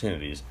more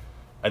opportunities.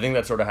 I think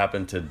that sort of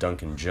happened to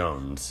Duncan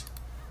Jones,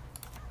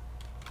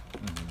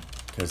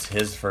 because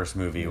his first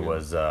movie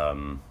was let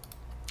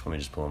me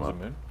just pull him up.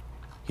 Moon?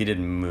 He did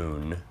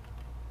Moon,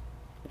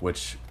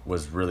 which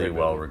was really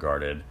well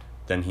regarded.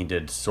 Then he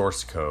did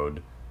Source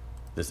Code,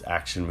 this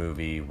action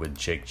movie with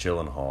Jake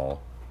Gyllenhaal.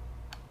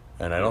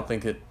 And I don't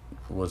think it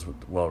was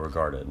well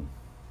regarded.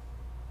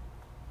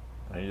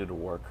 And he did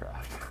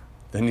Warcraft.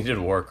 Then he did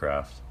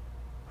Warcraft.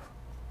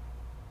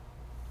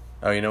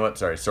 Oh, you know what?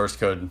 Sorry, Source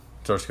Code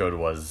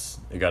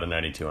it got a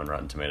 92 on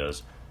Rotten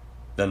Tomatoes.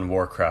 Then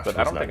Warcraft was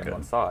not good. But I don't think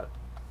anyone saw it.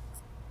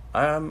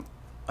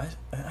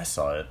 I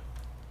saw it,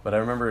 but I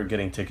remember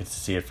getting tickets to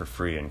see it for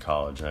free in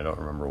college, and I don't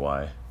remember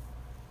why.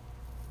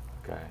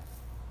 Okay.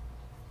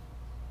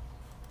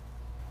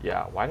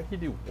 Yeah, why did he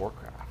do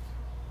Warcraft?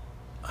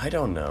 I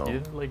don't know. He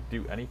didn't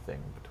do anything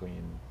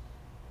between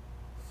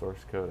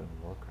Source Code and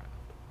Warcraft.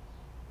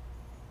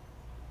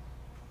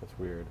 That's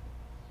weird.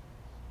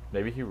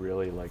 Maybe he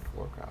really liked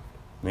Warcraft.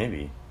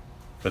 Maybe,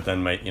 but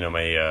then my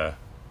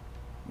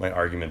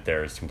argument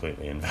there is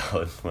completely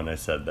invalid when I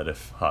said that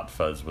if Hot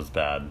Fuzz was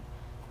bad,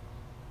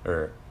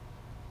 or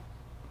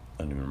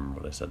I don't even remember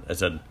what I said. I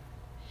said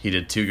he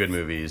did 2 good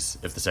movies.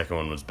 If the second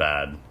one was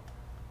bad,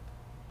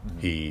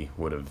 he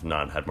would have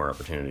not had more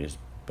opportunities.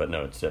 But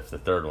no, it's if the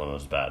third one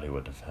was bad, he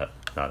would have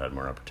not had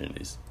more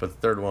opportunities. But the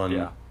third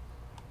one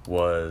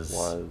was...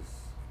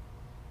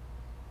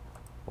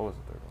 What was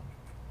the third one?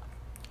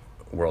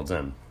 World's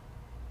End.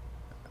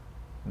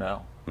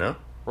 No. No?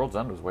 World's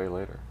End was way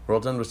later.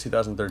 World's End was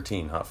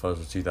 2013. Hot Fuzz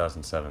was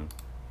 2007.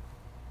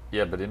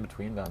 Yeah, but in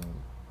between them,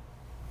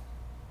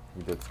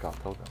 he did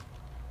Scott Pilgrim.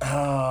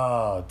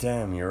 Oh,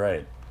 damn, you're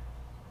right.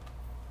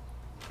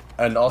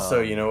 And also,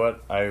 you know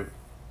what? I've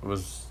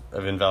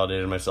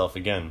invalidated myself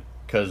again.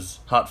 Because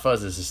Hot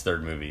Fuzz is his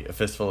third movie. A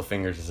Fistful of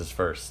Fingers is his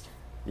first.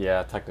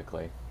 Yeah,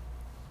 technically.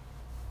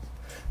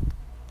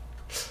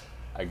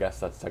 I guess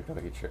that's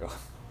technically true.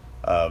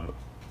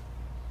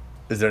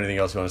 Is there anything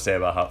else you want to say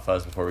about Hot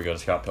Fuzz before we go to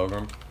Scott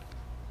Pilgrim?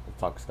 We'll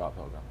talk Scott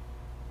Pilgrim.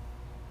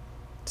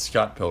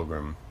 Scott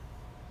Pilgrim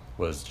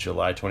was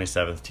July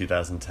 27th,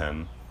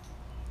 2010.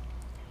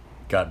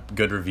 Got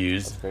good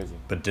reviews. That's crazy.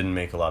 But didn't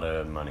make a lot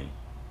of money.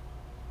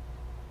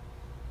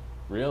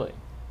 Really?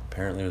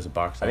 Apparently it was a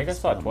box office. I think I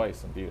saw it bomb.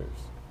 twice in theaters.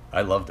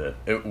 I loved it.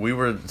 We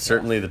were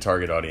certainly the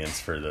target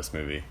audience for this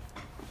movie.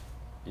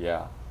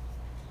 Yeah.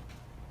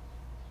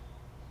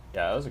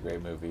 Yeah, it was a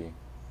great movie.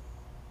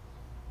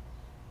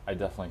 I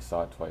definitely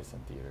saw it twice in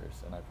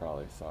theaters, and I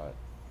probably saw it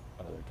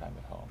another time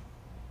at home.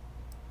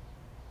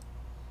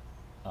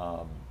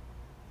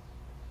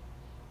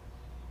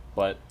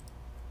 But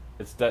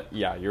it's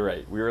yeah, you're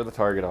right. We were the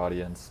target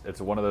audience.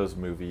 It's one of those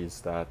movies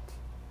that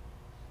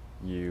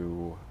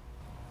you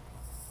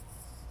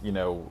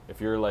know,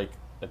 if you're like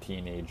a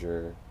teenage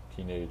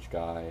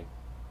guy,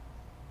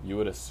 you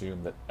would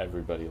assume that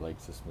everybody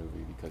likes this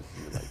movie because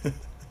you like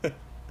it.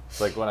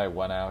 It's like when I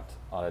went out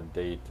on a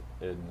date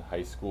in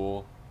high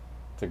school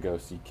to go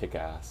see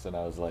Kick-Ass, and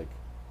I was like,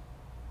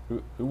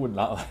 who would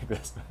not like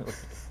this movie?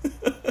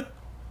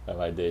 And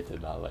my date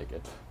did not like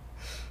it.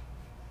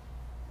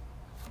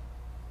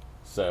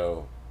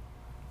 So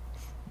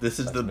this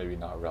is that's maybe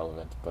not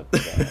relevant, but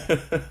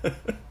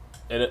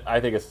I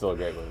think it's still a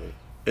great movie.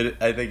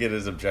 I think it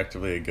is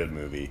objectively a good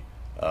movie.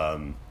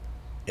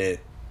 It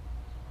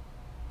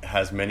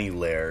has many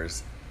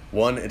layers.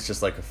 One, it's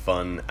just like a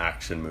fun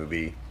action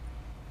movie.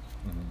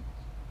 Mm-hmm.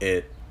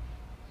 It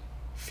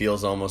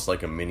feels almost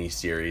like a mini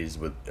series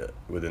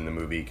within the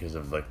movie because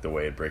of like the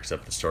way it breaks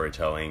up the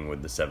storytelling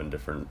with the 7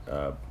 different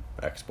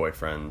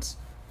ex-boyfriends.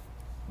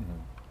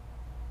 Mm-hmm.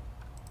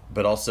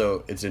 But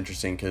also, it's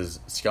interesting because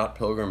Scott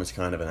Pilgrim is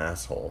kind of an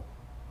asshole.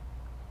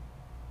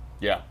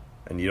 Yeah.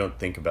 And you don't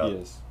think about... He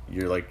is.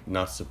 You're like,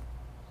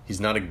 he's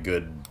not a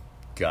good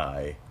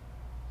guy,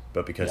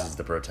 but because he's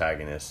the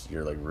protagonist,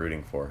 you're like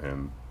rooting for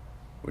him,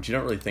 which you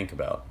don't really think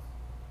about.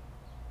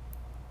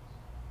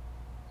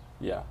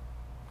 Yeah.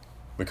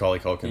 Macaulay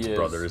Culkin's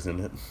brother is in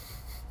it.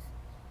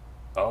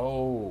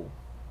 Oh.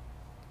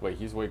 Wait,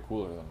 he's way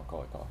cooler than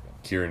Macaulay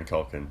Culkin. Kieran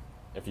Culkin.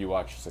 If you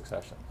watch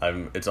Succession.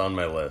 It's on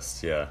my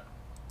list, yeah.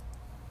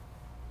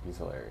 He's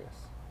hilarious.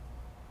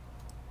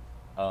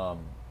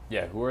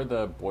 Yeah, who are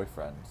the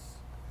boyfriends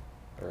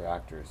or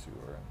actors who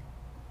were in?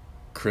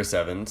 Chris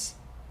Evans.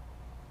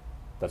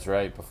 That's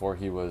right, before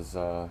he was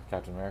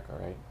Captain America,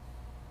 right?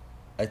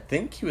 I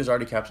think he was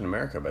already Captain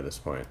America by this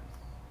point.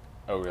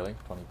 Oh, really?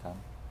 2010?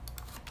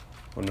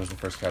 When was the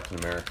first Captain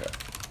America?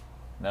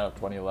 No,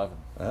 2011.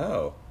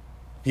 Oh.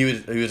 He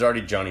was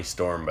already Johnny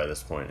Storm by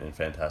this point in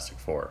Fantastic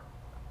Four.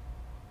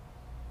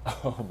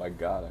 Oh my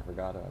god, I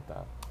forgot about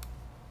that.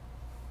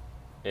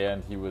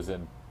 And he was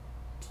in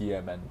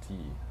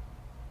TMNT.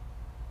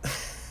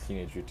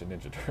 Teenage Mutant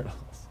Ninja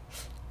Turtles.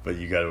 But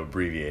you got to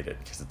abbreviate it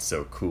because it's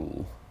so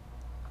cool.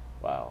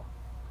 Wow.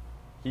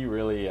 He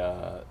really,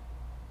 that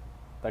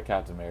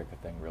Captain America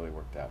thing really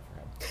worked out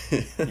for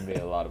him. He made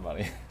a lot of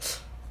money.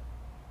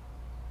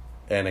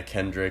 Anna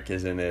Kendrick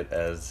is in it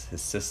as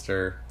his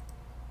sister.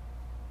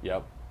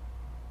 Yep.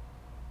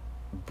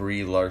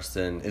 Brie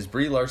Larson. Is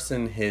Brie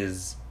Larson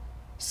his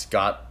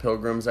Scott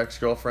Pilgrim's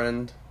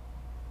ex-girlfriend?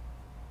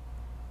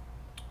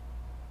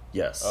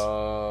 Yes.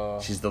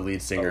 She's the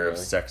lead singer of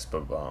Sex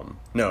Bob-omb.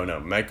 No.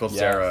 Michael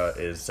Cera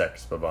is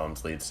Sex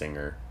Bob-omb's lead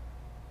singer.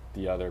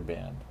 The other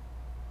band.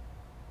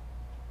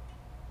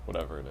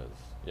 Whatever it is.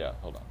 Yeah,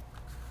 hold on.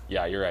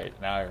 Yeah, you're right.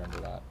 Now I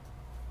remember that.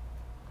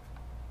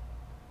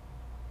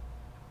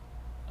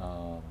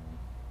 What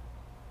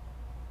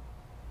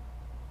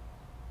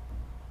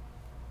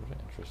an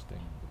interesting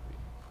movie.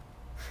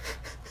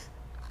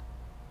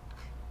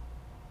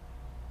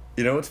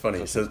 You know what's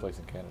funny? So it takes place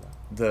in Canada.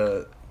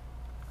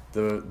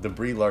 The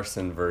Brie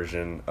Larson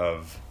version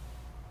of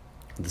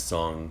the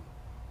song.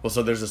 Well,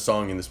 so there's a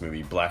song in this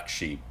movie, Black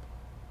Sheep.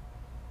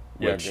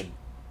 Which, yeah, good.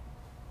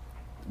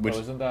 Which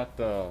isn't that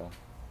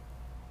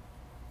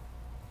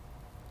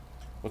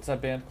what's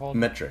that band called?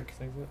 Metric.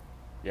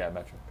 Yeah,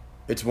 Metric.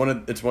 It's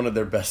one of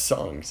their best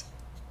songs.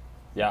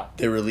 Yeah.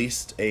 They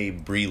released a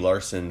Brie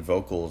Larson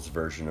vocals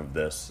version of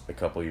this a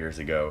couple years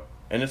ago,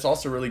 and it's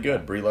also really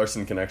good. Brie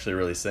Larson can actually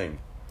really sing.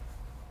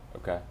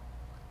 Okay.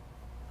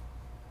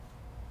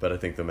 But I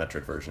think the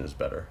Metric version is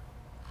better.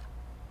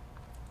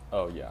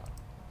 Oh yeah.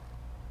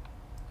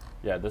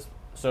 Yeah, this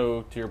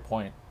so to your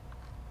point,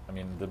 I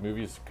mean the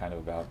movie's kind of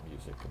about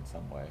music in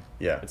some way.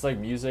 Yeah, It's like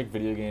music,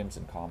 video games,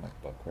 and comic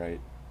book, right?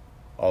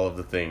 all of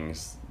the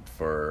things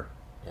for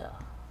Yeah.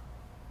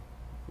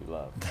 We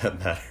love. that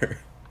matter.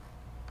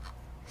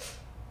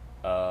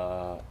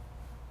 Wow,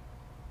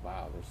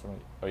 there's so many.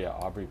 Oh yeah,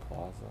 Aubrey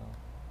Plaza.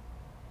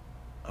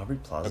 Aubrey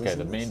Plaza. Okay,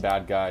 the main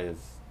bad guy is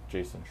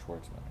Jason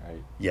Schwartzman,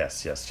 right?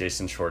 Yes, yes.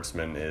 Jason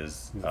Schwartzman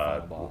is He's the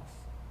final boss.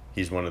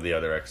 he's one of the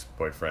other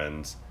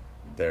ex-boyfriends.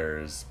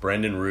 There's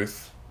Brandon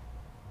Ruth.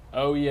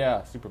 Oh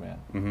yeah, Superman.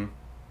 Mm-hmm.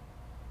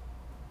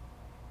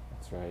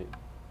 That's right.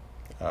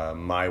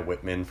 Mai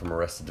Whitman from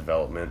Arrested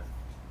Development.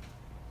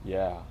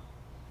 Yeah,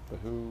 but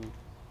who?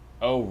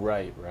 Oh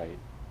right, right.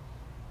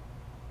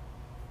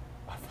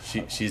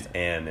 She's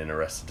Anne in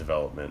Arrested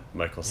Development.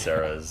 Michael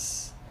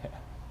Cera's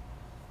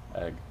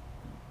Egg.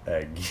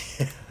 egg.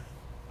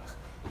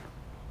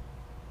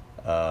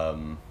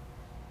 I'm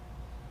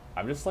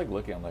just like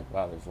looking. I'm like,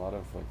 wow, there's a lot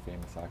of like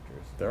famous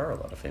actors. There are a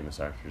lot of famous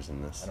actors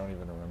in this. I don't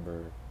even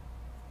remember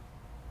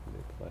who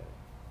they play.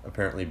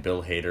 Apparently,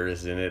 Bill Hader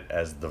is in it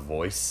as the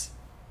voice.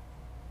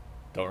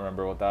 Don't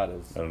remember what that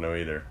is. I don't know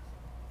either.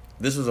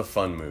 This was a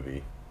fun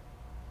movie.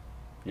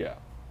 Yeah.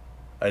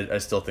 I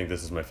still think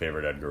this is my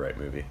favorite Edgar Wright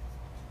movie.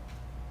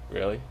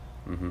 Really?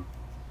 Mm-hmm.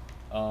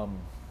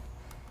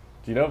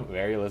 Do you know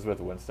Mary Elizabeth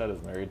Winstead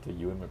is married to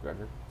Ewan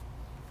McGregor?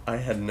 I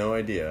had no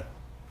idea.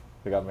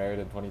 They got married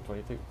in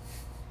 2022.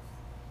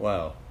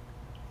 Wow.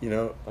 You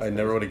know, That's I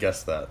never crazy. would have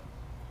guessed that.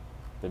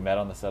 They met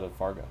on the set of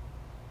Fargo.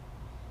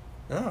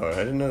 Oh, I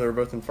didn't know they were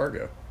both in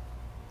Fargo.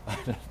 I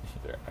didn't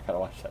either. I gotta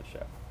watch that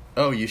show.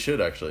 Oh, you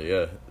should actually,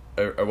 yeah.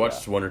 I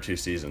watched Yeah. 1 or 2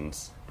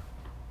 seasons,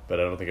 but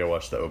I don't think I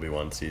watched the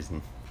Obi-Wan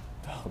season.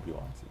 The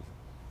Obi-Wan season.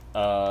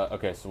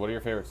 Okay, so what are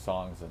your favorite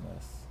songs in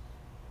this?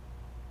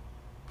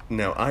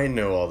 Now, I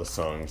know all the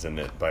songs in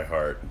it by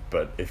heart,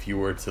 but if you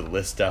were to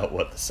list out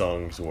what the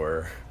songs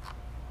were,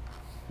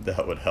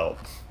 that would help,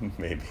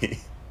 maybe.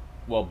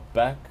 Well,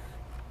 Beck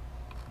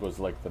was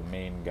like the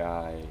main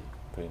guy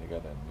putting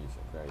together the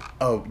music, right?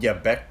 Oh, yeah,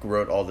 Beck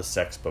wrote all the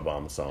Sex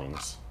Bomb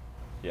songs.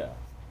 Yeah.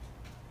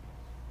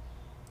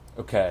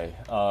 Okay.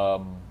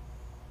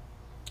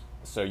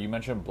 So you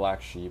mentioned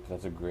Black Sheep.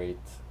 That's a great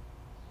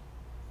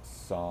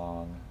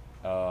song.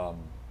 The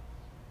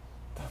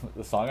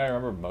song I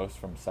remember most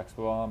from Sex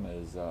Bomb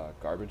is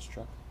Garbage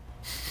Truck.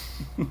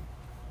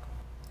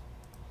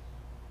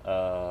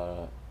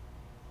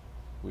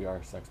 We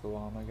Are Sex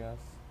Bomb, I guess.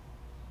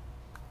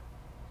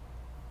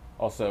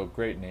 Also,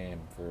 great name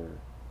for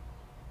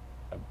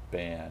a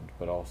band,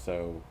 but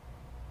also,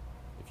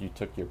 if you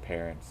took your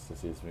parents to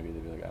see this movie,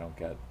 they'd be like, I don't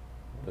get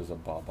what is a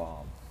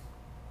bomb.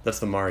 That's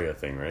the Mario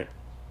thing, right?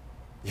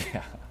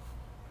 Yeah.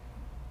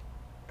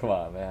 Come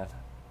on, man.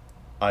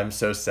 I'm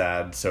So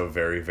Sad, So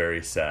Very,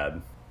 Very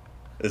Sad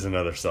is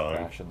another song.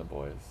 Crash and the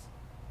Boys.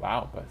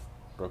 Wow, by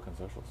Broken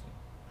Social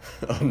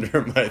Scene.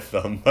 Under My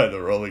Thumb by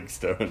the Rolling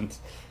Stones.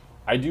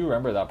 I do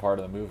remember that part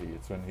of the movie.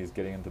 It's when he's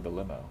getting into the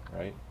limo,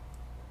 right?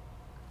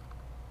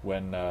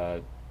 When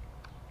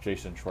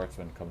Jason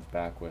Schwartzman comes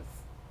back with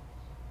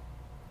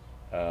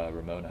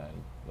Ramona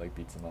and like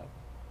beats him up.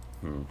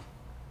 Hmm.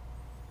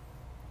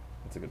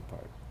 It's a good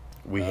part.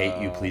 We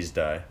Hate You, Please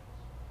Die.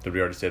 Did we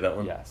already say that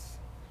one? Yes.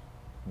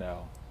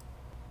 No,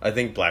 I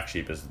think Black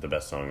Sheep is the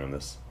best song on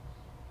this.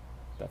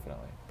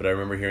 definitely. But I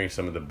remember hearing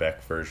some of the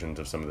Beck versions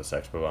of some of the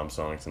Sex Bomb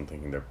songs and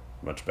thinking they're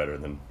much better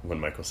than when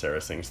Michael Cera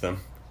sings them.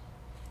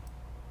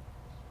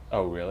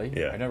 Oh, really?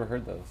 Yeah. I never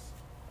heard those.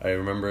 I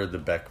remember the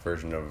Beck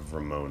version of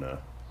Ramona.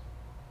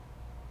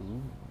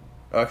 Ooh.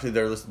 Oh, actually,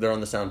 they're on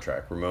the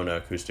soundtrack. Ramona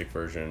acoustic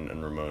version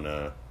and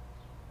Ramona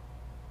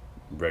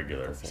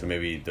regular. Okay. So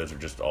maybe those are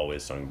just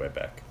always sung by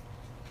Beck.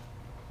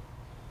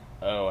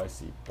 Oh, I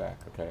see. Beck.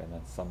 Okay, and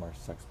then Summer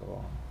Sex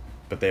Bomb.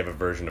 But they have a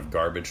version of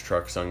Garbage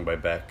Truck sung by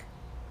Beck.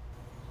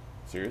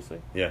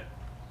 Seriously? Yeah.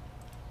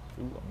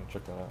 Ooh, I'm gonna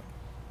check that out.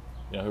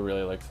 You know who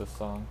really likes this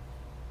song?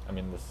 I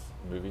mean, this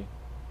movie?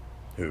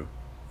 Who?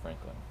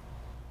 Franklin.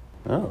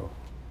 Oh.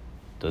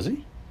 Does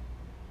he?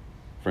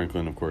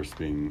 Franklin, of course,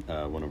 being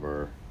one of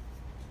our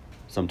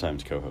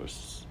sometimes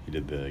co-hosts. He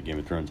did the Game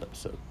of Thrones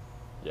episode.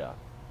 Yeah,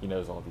 he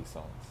knows all these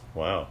songs.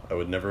 Wow, I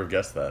would never have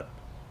guessed that.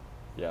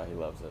 Yeah, he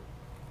loves it.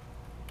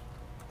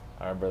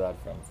 I remember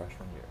that from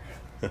freshman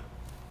year.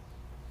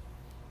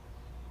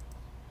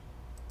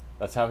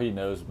 That's how he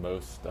knows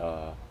most.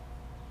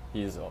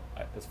 He's,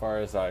 as far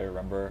as I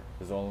remember,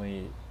 his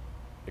only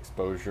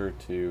exposure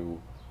to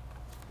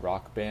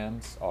rock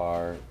bands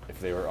are if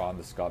they were on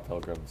the Scott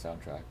Pilgrim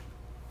soundtrack.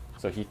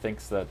 So he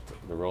thinks that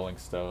the Rolling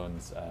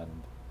Stones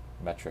and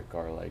Metric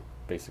are like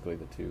basically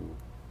the two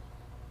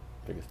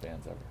biggest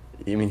bands ever.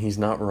 You mean he's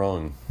not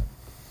wrong?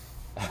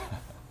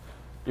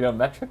 You know,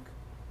 Metric,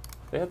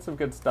 they had some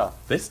good stuff.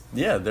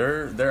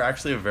 They're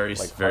actually a very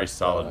Like very Heart,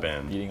 solid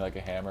band. Beating Like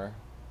a Hammer.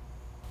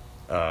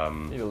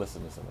 You need to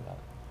listen to some of that.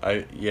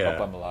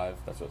 Hope I'm Alive,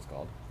 that's what it's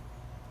called.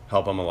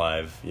 Help I'm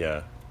Alive,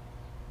 yeah.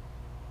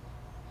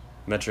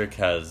 Metric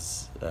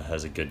has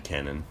a good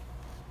canon.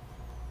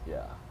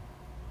 Yeah.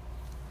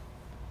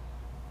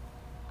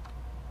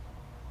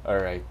 All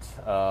right.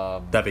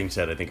 That being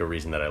said, I think a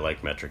reason that I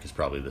like Metric is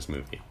probably this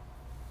movie.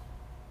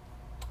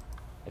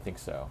 I think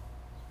so.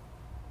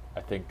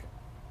 I think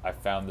I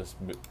found this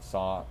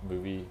song from the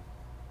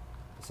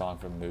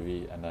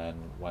movie, and then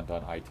went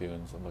on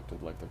iTunes and looked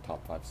at like their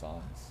top 5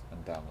 songs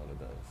and downloaded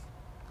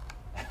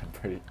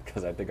those.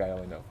 Because I think I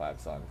only know 5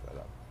 songs by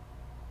them.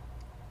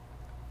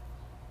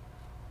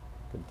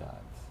 Good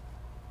times.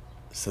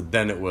 So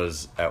then it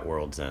was At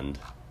World's End.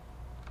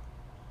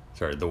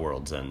 Sorry, The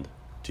World's End,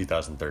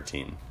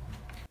 2013.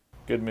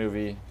 Good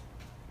movie.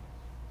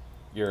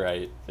 You're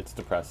right. It's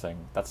depressing.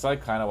 That's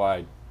like kind of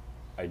why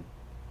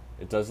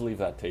it does leave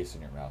that taste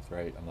in your mouth,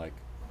 right? I'm like,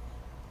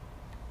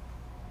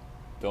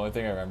 the only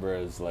thing I remember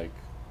is like,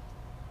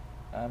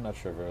 I'm not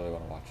sure if I really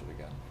want to watch it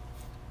again.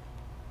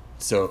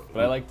 So,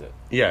 but I liked it.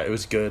 Yeah, it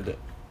was good.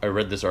 I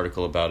read this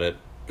article about it,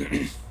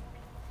 and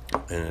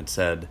it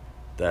said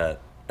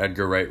that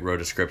Edgar Wright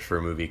wrote a script for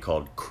a movie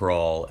called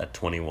Crawl at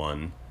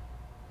 21,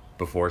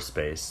 before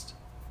Spaced,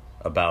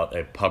 about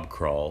a pub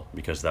crawl,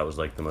 because that was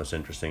like the most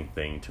interesting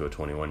thing to a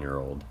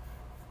 21-year-old.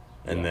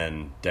 And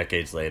then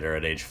decades later,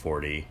 at age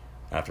 40,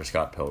 after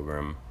Scott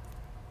Pilgrim,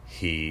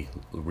 he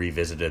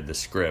revisited the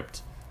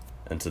script,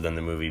 and so then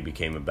the movie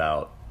became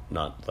about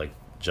not like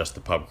just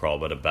the pub crawl,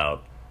 but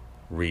about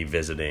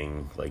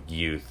revisiting like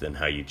youth and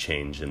how you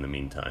change in the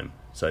meantime.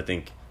 So I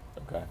think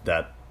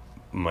that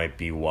might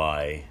be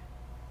why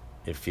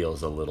it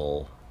feels a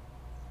little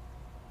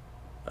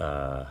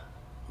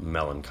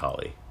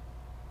melancholy.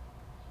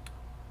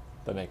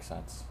 That makes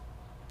sense.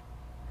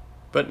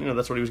 But, you know,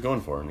 that's what he was going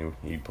for, and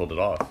he pulled it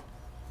off.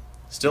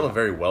 Still a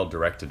very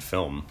well-directed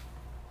film.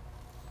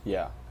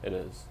 Yeah, it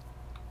is.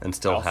 And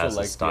still has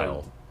a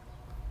style.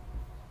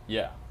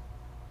 Yeah.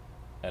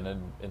 And it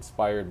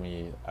inspired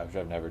me, which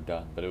I've never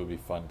done, but it would be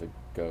fun to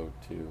go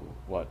to,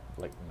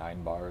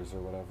 9 bars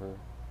or whatever?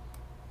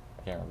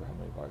 I can't remember how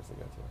many bars they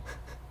go to.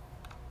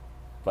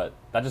 But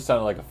that just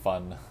sounded like a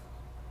fun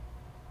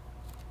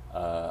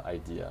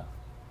idea.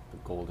 The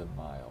Golden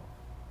Mile.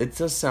 It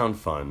does sound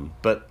fun,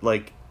 but,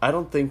 I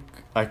don't think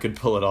I could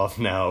pull it off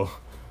now.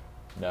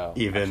 No,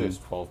 even actually it's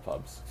 12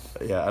 pubs.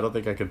 Yeah, I don't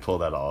think I could pull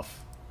that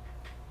off.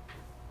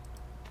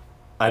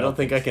 I don't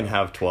think I can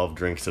have 12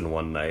 drinks in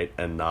one night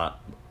and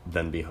not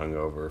then be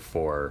hungover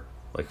for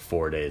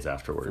 4 days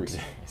afterwards.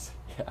 3 days,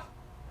 yeah.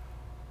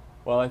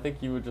 Well, I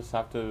think you would just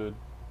have to,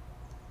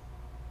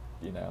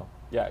 you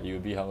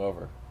would be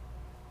hungover.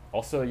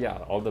 Also,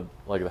 all the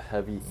the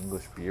heavy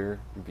English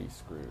beer, you'd be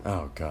screwed.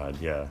 Oh God,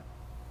 yeah.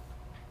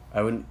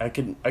 I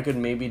could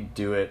maybe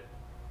do it.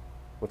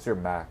 What's your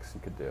max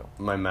you could do?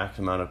 My max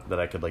amount that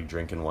I could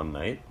drink in one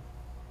night?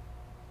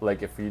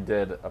 If you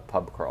did a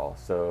pub crawl,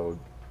 so,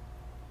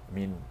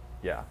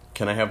 yeah.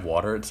 Can I have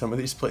water at some of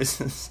these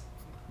places?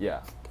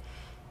 Yeah.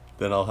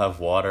 Then I'll have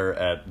water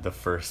at the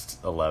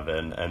first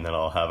 11, and then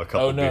I'll have a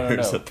couple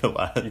beers at the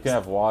last. You can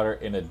have water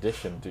in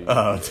addition to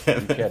Oh,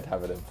 damn you it. can't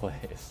have it in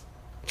place.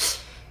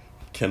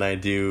 Can I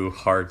do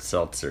hard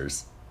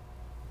seltzers?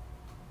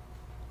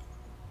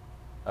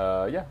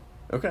 Yeah.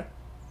 Okay.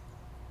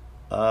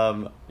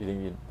 You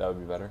think that would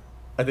be better?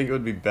 I think it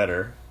would be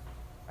better.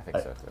 I think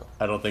so too.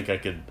 I don't think I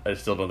could. I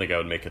still don't think I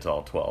would make it to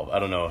all 12. I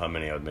don't know how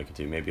many I would make it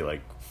to. Maybe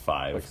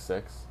 5.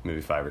 6?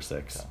 Maybe 5 or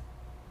 6. Okay.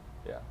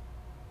 Yeah.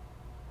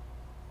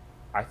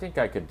 I think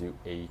I could do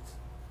 8.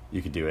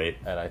 You could do 8?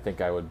 And I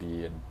think I would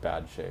be in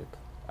bad shape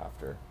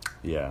after.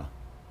 Yeah.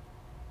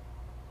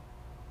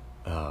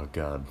 Oh,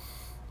 God.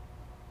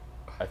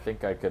 I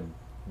think I could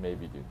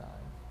maybe do 9.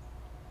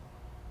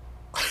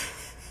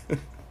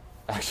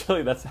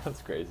 Actually, that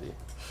sounds crazy.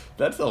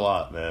 That's a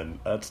lot, man.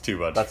 That's too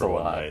much for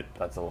one night.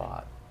 That's a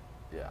lot.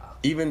 Yeah.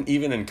 Even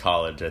in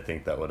college, I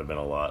think that would have been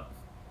a lot.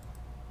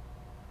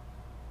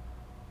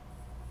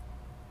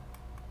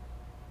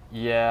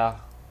 Yeah.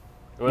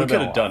 We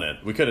could have done it.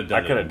 We could have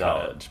done it in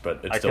college,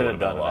 but it still would have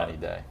been a lot. I could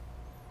have done it any day.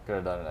 Could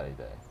have done it any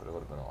day, but it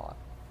would have been a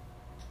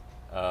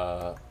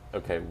lot.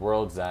 Okay,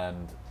 World's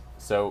End.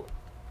 So,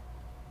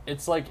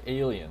 it's like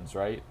Aliens,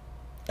 right?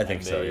 I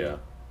think so, yeah.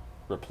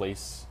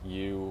 Replace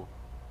you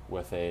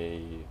with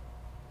a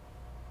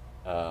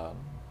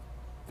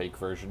fake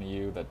version of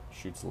you that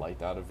shoots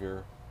light out of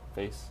your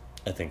face.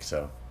 I think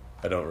so.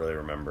 I don't really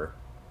remember.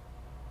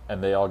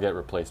 And they all get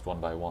replaced one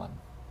by one.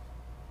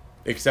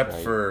 Except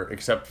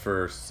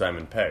for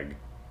Simon Pegg.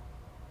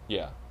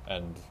 Yeah,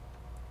 and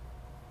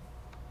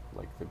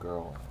the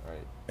girl,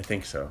 right? I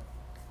think so.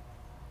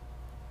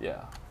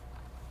 Yeah.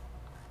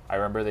 I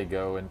remember they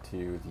go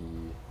into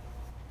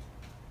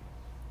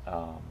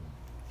the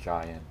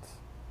giant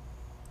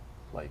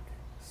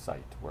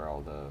site where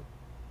all the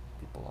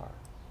people are.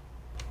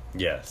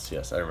 Yes,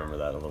 I remember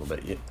that a little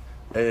bit.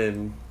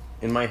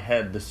 In my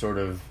head, this sort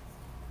of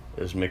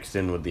is mixed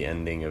in with the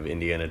ending of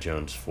Indiana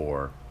Jones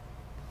 4.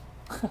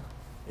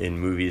 In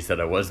movies that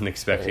I wasn't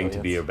expecting to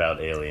be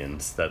about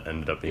aliens, that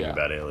ended up being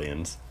about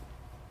aliens.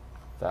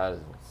 That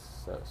is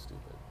so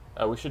stupid.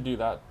 We should do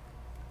that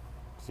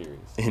series.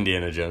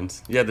 Indiana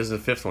Jones. Yeah, there's a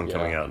 5th one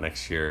coming out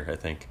next year, I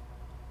think.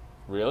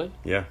 Really?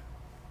 Yeah.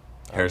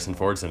 Harrison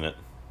Ford's in it.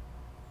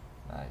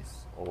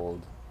 Nice.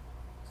 Old,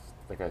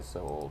 That guy's so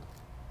old.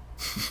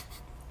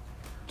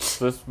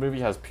 So this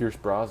movie has Pierce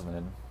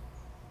Brosnan.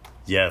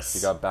 Yes.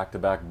 He got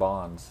back-to-back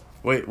Bonds.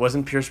 Wait,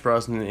 wasn't Pierce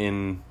Brosnan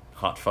in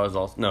Hot Fuzz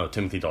also? No,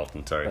 Timothy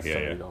Dalton. Sorry. That's yeah,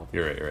 Timothy yeah. Dalton.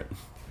 You're right. You're right.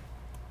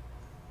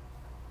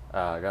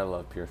 I gotta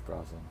love Pierce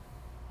Brosnan.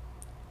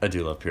 I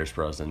do love Pierce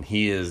Brosnan.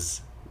 He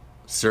is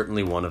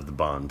certainly one of the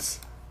Bonds.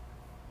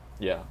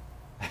 Yeah,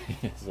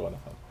 he is one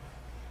of them.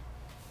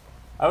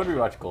 I would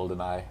rewatch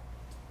GoldenEye.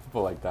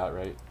 People like that,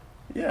 right?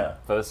 Yeah.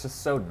 But it's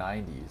just so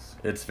 90s.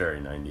 It's very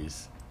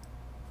 90s.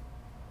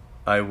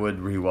 I would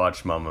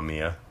rewatch Mamma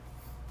Mia.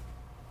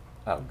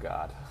 Oh,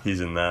 God.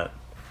 He's in that.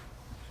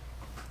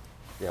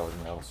 Yeah,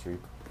 with Meryl Streep.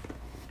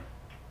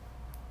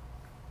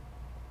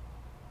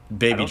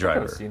 Baby I don't Driver.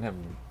 think I've seen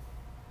him.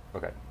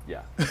 Okay,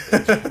 yeah.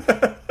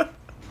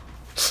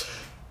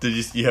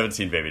 You haven't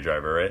seen Baby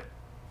Driver, right?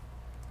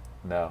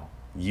 No.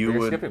 You You're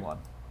would. skipping one.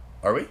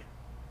 Are we?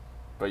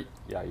 But,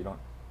 yeah, you don't...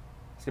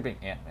 Skipping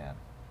Ant-Man.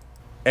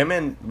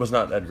 Ant-Man was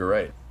not Edgar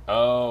Wright.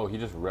 Oh, he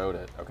just wrote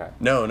it. Okay.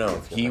 No.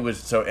 Let's skip He it. was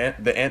so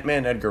the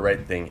Ant-Man Edgar Wright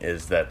thing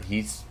is that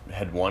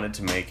had wanted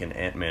to make an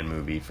Ant-Man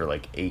movie for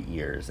like 8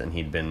 years, and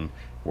he'd been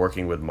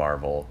working with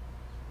Marvel,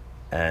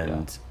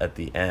 and at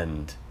the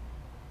end,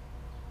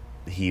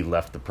 he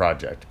left the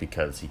project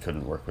because he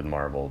couldn't work with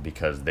Marvel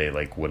because they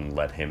like wouldn't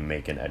let him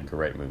make an Edgar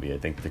Wright movie. I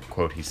think the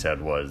quote he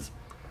said was,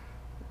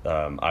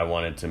 "I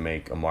wanted to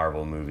make a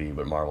Marvel movie,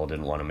 but Marvel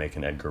didn't want to make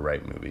an Edgar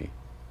Wright movie."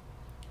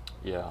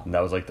 Yeah. And that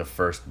was like the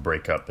first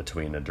breakup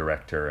between a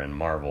director and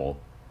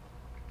Marvel,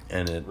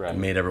 and it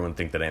made everyone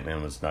think that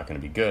Ant-Man was not going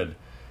to be good.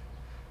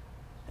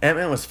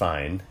 Ant-Man was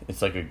fine.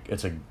 It's like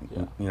it's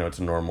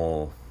a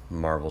normal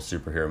Marvel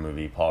superhero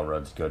movie. Paul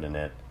Rudd's good in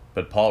it,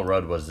 but Paul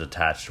Rudd was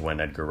attached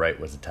when Edgar Wright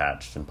was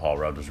attached, and Paul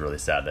Rudd was really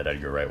sad that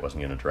Edgar Wright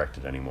wasn't going to direct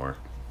it anymore.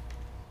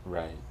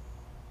 Right.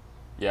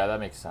 Yeah, that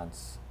makes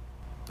sense.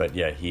 But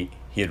yeah, he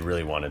had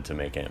really wanted to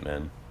make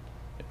Ant-Man.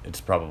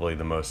 It's probably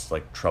the most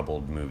like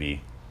troubled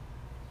movie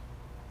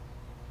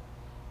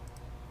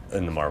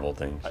in the Marvel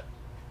things.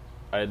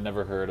 I had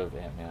never heard of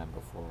Ant-Man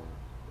before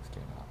this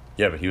came out.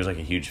 Yeah, but he was like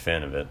a huge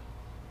fan of it.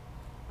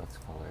 That's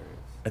hilarious.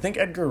 I think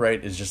Edgar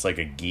Wright is just like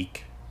a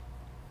geek.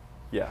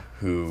 Yeah.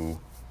 Who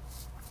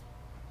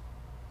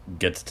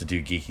gets to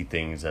do geeky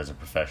things as a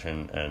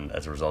profession, and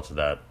as a result of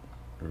that,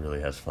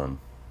 really has fun.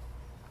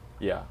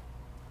 Yeah.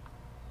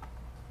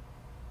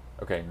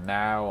 Okay,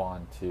 now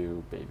on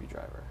to Baby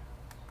Driver.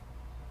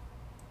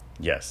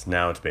 Yes,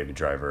 now it's Baby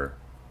Driver.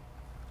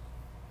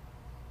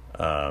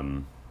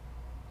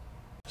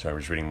 Sorry, I'm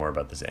just reading more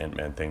about this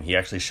Ant-Man thing. He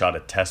actually shot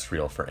a test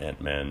reel for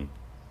Ant-Man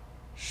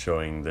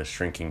showing the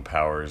shrinking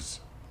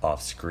powers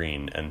off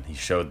screen, and he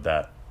showed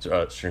that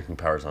shrinking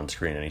powers on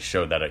screen, and he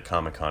showed that at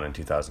Comic-Con in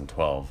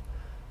 2012.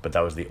 But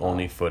that was the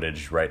only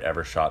footage Wright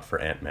ever shot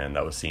for Ant-Man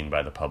that was seen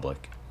by the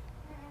public.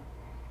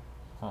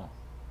 Huh.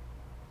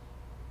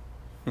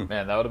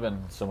 Man, that would have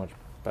been so much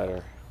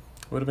better.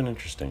 Would have been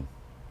interesting.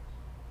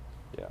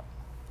 Yeah.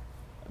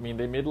 I mean,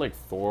 they made like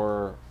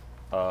Thor,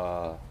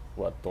 Thor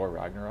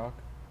Ragnarok?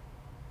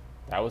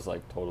 That was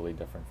like totally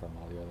different from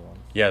all the other ones.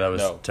 Yeah, that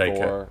was Taika.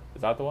 Thor,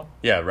 is that the one?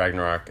 Yeah,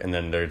 Ragnarok, and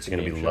then there's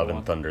going to be Love one?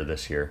 and Thunder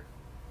this year.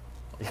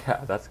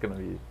 Yeah, that's going to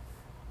be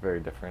very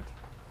different.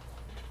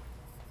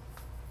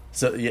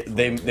 So yeah,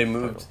 they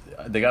moved.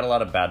 They got a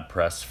lot of bad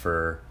press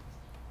for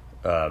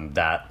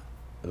that,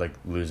 like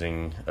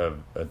losing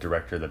a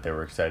director that they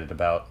were excited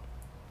about.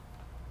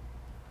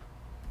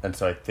 And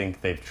so I think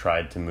they've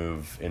tried to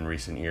move in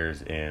recent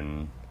years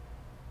in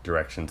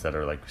directions that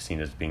are like seen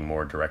as being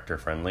more director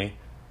friendly.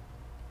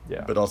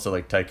 Yeah. But also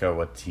like Taika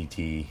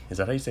Waititi, is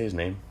that how you say his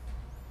name?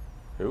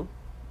 Who?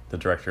 The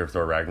director of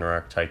Thor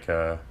Ragnarok,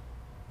 Taika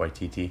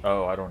Waititi.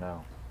 Oh, I don't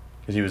know.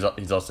 Because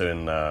he's also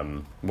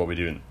in What We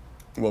Do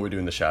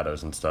in the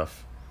Shadows and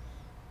stuff.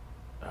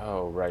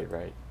 Oh,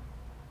 right.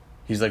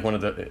 He's like one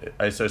of the.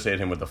 I associate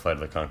him with the Flight of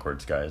the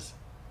Conchords guys.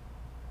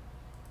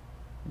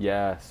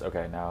 Yes.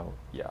 Okay. Now,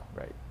 yeah.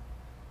 Right.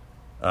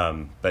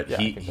 But Yeah,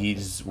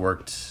 he's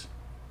worked.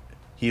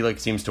 He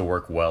like seems to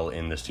work well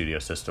in the studio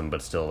system,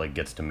 but still like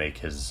gets to make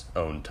his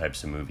own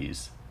types of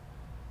movies.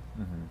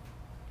 Mm-hmm.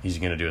 He's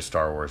gonna do a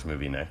Star Wars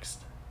movie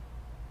next.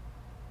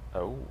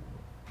 Oh.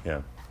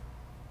 Yeah.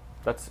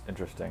 That's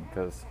interesting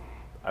because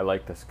I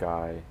like this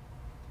guy,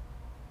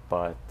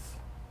 but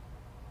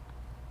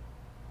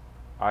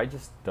I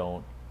just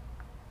don't.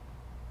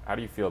 How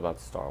do you feel about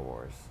Star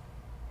Wars?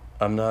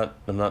 I'm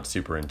not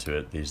super into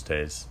it these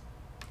days.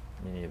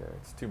 Me neither.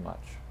 It's too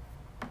much.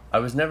 I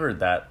was never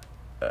that.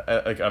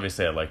 Like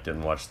obviously I liked it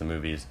and watched the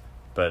movies,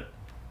 but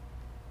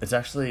it's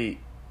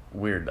actually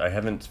weird. I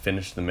haven't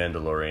finished The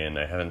Mandalorian.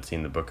 I haven't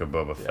seen the Book of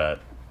Boba Fett.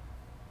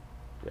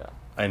 Yeah.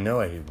 I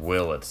know I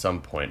will at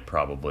some point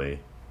probably,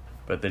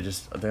 but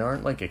they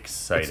aren't like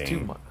exciting. It's too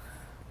much.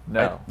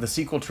 No. The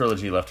sequel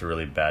trilogy left a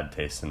really bad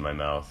taste in my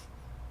mouth.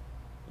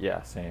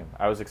 Yeah, same.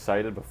 I was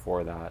excited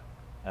before that,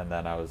 and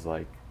then I was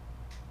like,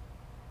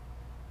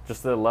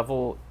 just the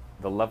level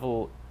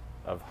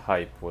of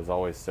hype was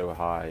always so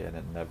high, and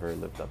it never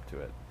lived up to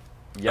it.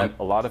 Yet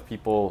a lot of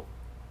people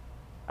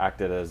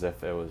acted as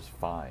if it was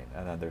fine,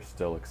 and then they're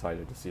still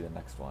excited to see the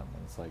next one,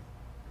 and it's like,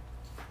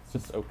 it's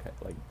just okay.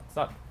 Like, it's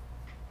not.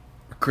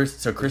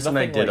 Chris There's and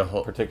I nothing, did a like,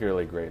 whole.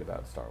 particularly great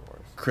about Star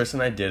Wars. Chris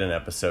and I did an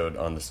episode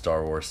on the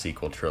Star Wars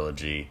sequel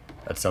trilogy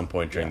at some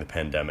point during Yeah. the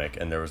pandemic,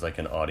 and there was like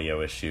an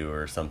audio issue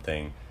or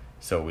something,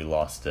 so we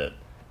lost it,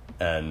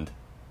 and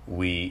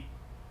we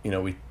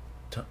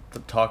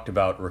talked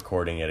about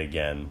recording it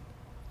again,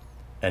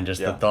 and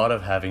just the Yeah. thought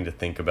of having to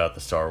think about the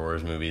Star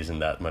Wars movies in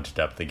that much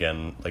depth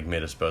again, like,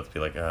 made us both be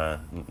like,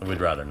 we'd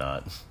rather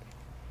not.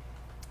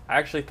 I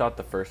actually thought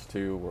the first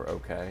two were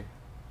okay.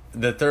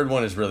 The third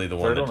one is really the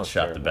one Third that one was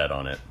shot the terrible. bed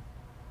on it.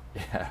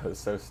 Yeah, it was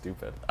so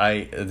stupid.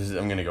 I'm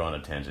going to go on a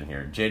tangent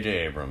here. J.J.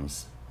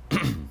 Abrams.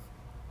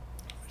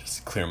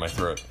 Just clear my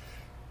throat.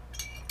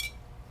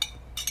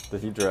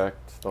 Did he direct?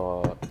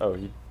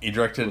 He He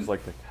directed. was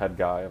like the head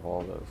guy of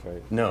all those,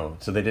 right? No,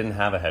 so they didn't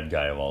have a head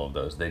guy of all of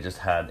those. They just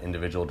had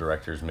individual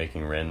directors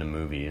making random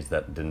movies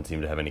that didn't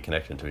seem to have any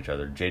connection to each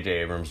other. J.J.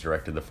 Abrams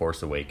directed The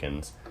Force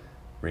Awakens.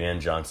 Rian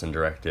Johnson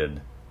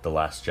directed The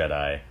Last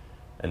Jedi.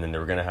 And then they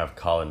were going to have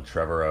Colin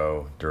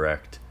Trevorrow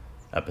direct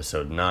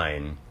Episode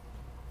 9.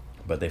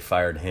 But they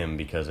fired him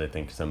because I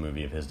think some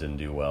movie of his didn't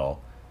do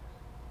well.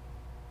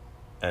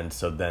 And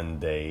so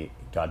then they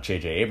got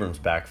J.J. Abrams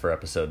back for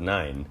Episode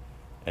 9.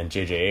 And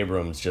J.J.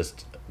 Abrams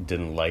just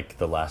didn't like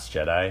The Last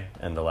Jedi.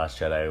 And The Last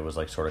Jedi was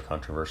like sort of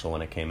controversial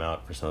when it came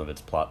out for some of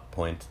its plot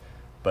points.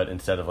 But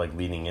instead of like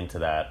leaning into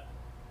that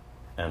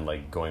and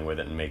like going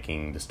with it and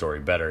making the story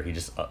better, he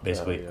just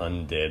basically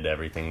undid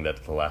everything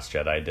that The Last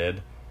Jedi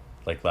did.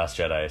 Like, Last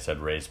Jedi said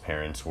Rey's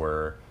parents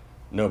were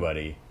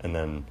nobody. And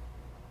then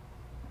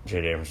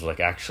J.J. Abrams was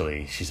like,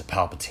 actually, she's a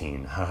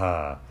Palpatine.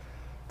 Haha.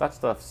 That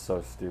stuff's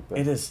so stupid.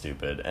 It is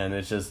stupid, and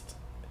it's just...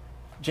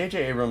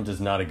 J.J. Abrams is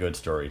not a good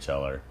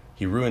storyteller.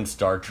 He ruined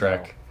Star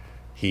Trek. No.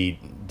 He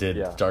did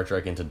Yeah. Star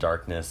Trek Into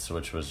Darkness,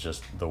 which was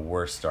just the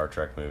worst Star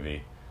Trek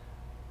movie.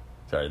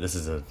 Sorry, this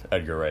is an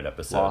Edgar Wright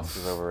episode. Lost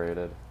is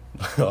overrated.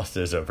 Lost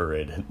is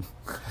overrated.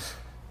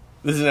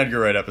 This is an Edgar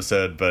Wright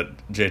episode, but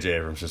J.J.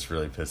 Abrams just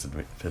really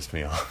pissed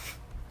me off.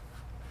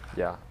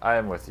 Yeah, I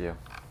am with you.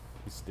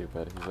 He's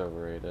stupid. He's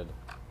overrated.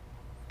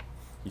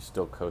 He's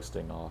still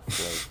coasting off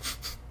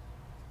like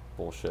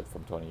bullshit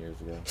from 20 years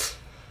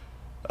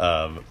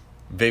ago.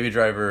 Baby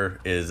Driver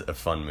is a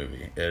fun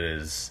movie. It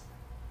is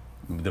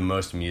the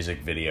most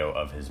music video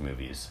of his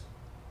movies.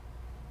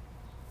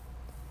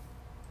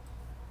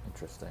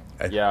 Interesting.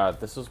 Yeah,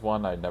 this is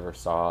one I never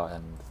saw,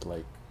 and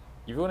like,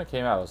 even when it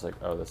came out, I was like,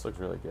 "Oh, this looks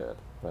really good,"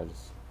 but I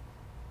just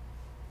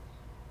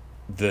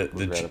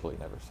regrettably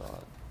never saw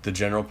it. The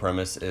general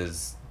premise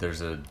is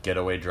there's a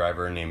getaway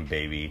driver named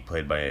Baby,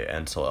 played by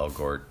Ansel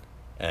Elgort,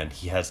 and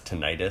he has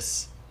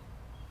tinnitus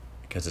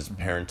because his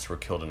parents were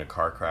killed in a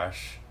car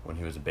crash when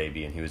he was a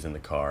baby, and he was in the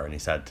car, and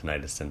he's had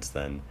tinnitus since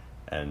then,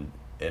 and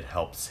it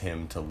helps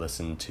him to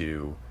listen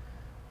to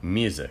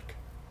music.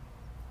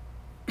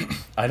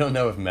 I don't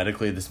know if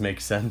medically this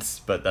makes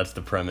sense, but that's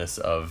the premise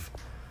of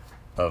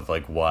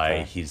like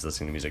why he's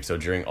listening to music. So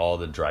during all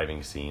the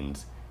driving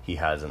scenes, he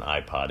has an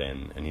iPod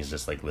in, and he's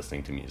just like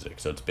listening to music.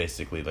 So it's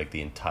basically like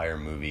the entire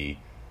movie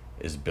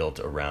is built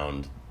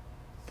around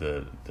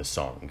the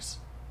songs.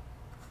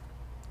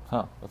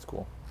 Huh, that's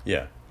cool.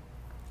 Yeah.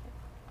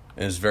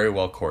 And it's very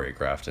well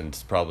choreographed, and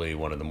it's probably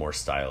one of the more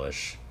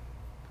stylish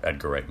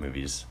Edgar Wright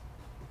movies.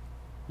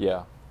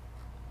 Yeah.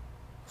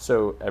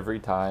 So every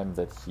time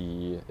that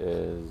he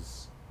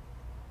is,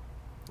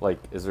 like,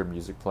 is there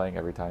music playing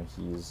every time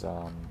he's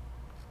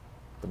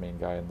the main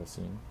guy in the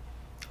scene?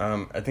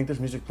 I think there's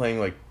music playing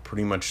like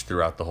pretty much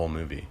throughout the whole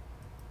movie.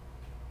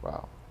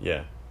 Wow.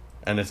 Yeah.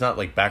 And it's not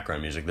like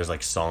background music, there's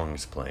like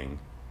songs playing.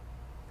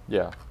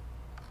 Yeah.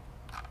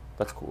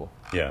 That's cool.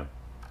 Yeah.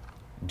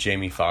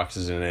 Jamie Foxx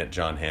is in it,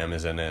 John Hamm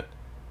is in it.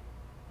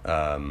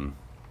 Kevin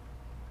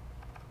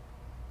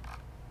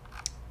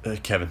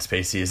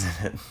Spacey is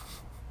in it.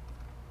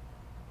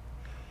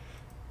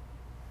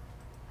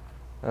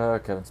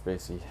 Kevin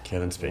Spacey.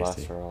 Kevin His last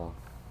Spacey. hurrah.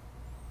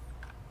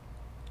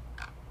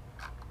 I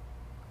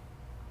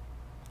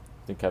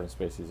think Kevin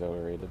Spacey's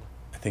overrated.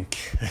 I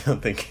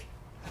don't think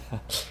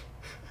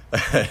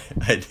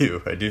I do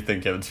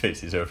think Kevin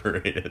Spacey's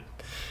overrated.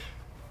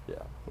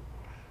 Yeah.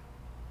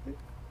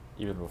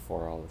 Even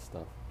before all this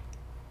stuff.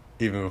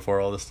 Even before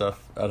all this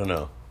stuff? I don't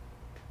know.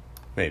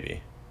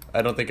 Maybe.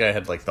 I don't think I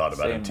had like thought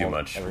about him too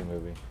much. Every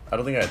movie. I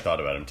don't think I had thought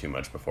about him too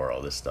much before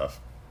all this stuff.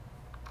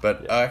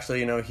 But Yeah. actually,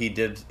 he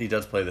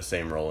does play the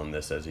same role in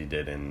this as he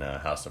did in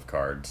House of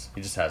Cards.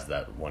 He just has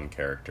that one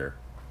character.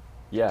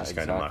 Yeah, Just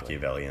exactly. kind of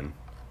Machiavellian.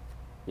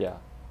 Yeah.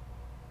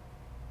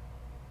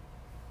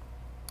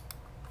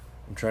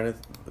 I'm trying to...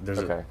 There's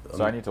Okay,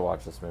 so I need to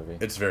watch this movie.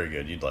 It's very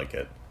good. You'd like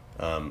it.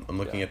 I'm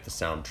looking Yeah. at the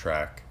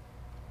soundtrack.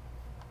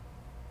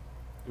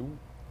 Ooh.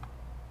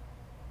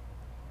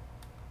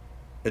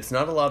 It's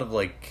not a lot of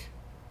like...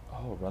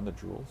 Oh, Run the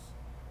Jewels?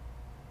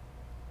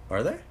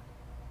 Are they?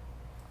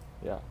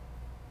 Yeah.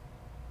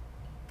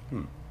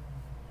 Hmm.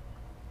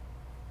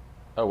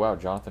 Oh, wow,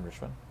 Jonathan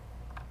Richman.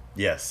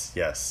 Yes.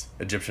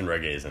 Egyptian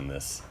reggae is in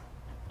this.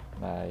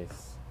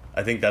 Nice.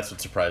 I think that's what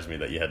surprised me,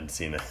 that you hadn't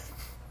seen it.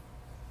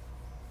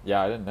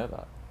 Yeah, I didn't know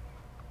that.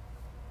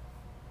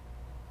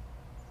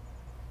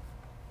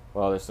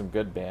 Well, there's some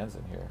good bands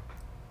in here.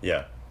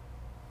 Yeah.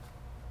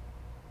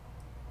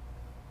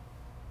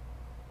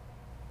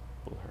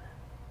 Blur.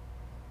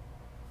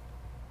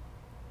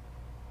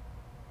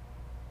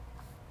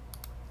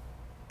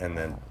 And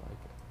then, I like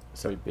it.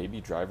 So, wait, Baby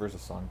Driver's a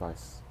song by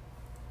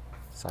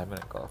Simon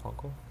and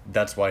Garfunkel?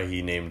 that's why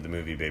he named the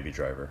movie Baby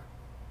Driver.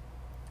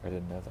 I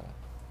didn't know that.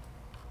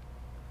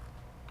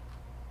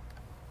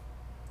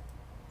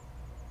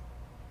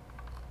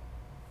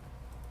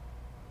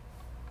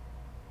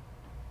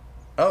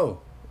 Oh,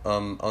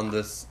 on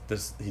this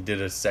he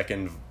did a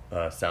second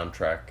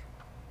soundtrack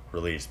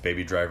release,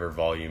 Baby Driver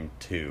Volume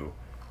 2,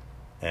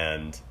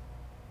 and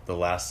the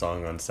last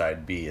song on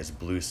side B is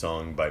Blue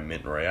Song by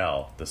Mint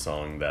Royale, the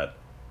song that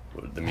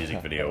the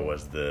music video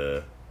was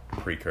the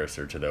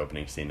precursor to the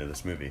opening scene of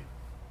this movie.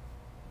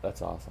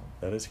 That's awesome.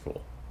 That is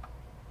cool.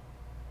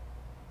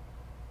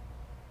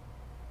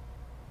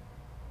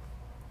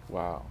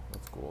 Wow,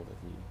 that's cool that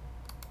he...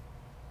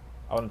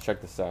 I want to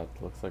check this out.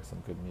 It looks like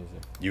some good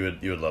music. You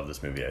would love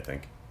this movie, I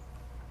think.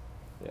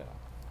 Yeah.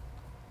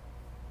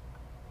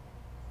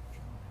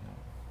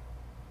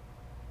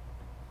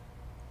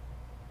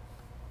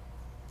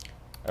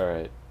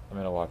 Alright, I'm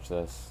gonna watch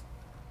this.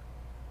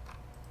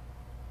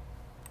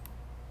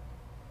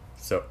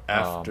 So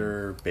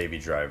after Baby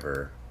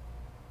Driver,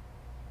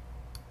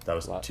 that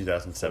was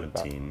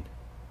 2017.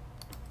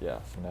 Yeah,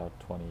 so now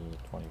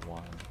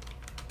 2021.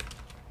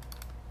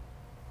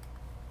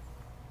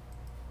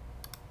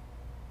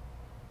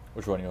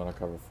 Which one do you want to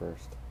cover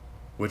first?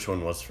 Which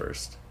one was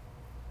first?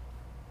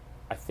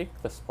 I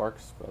think the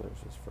Sparks Brothers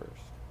was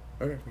first.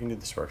 Okay, we can do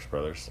the Sparks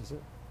Brothers. Is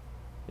it?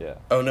 Yeah.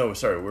 Oh no,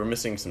 sorry, we're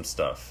missing some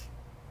stuff,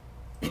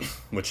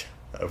 which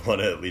I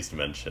want to at least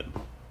mention.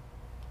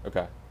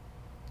 Okay.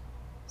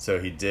 So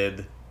he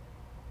did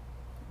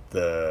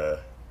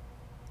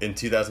in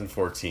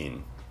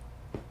 2014,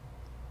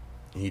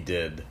 he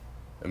did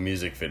a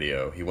music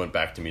video. He went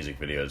back to music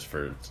videos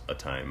for a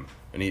time,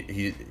 and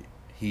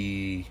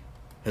he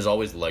has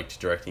always liked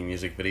directing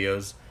music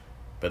videos,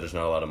 but there's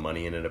not a lot of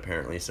money in it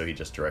apparently, so he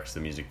just directs the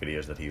music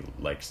videos that he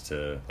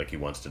he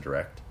wants to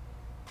direct.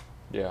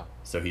 Yeah.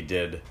 So he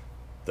did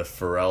the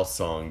Pharrell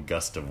song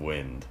Gust of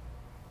Wind.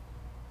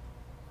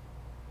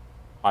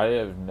 I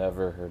have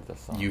never heard this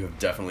song. You have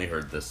definitely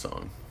heard this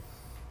song.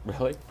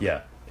 Really?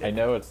 Yeah. I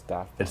know it's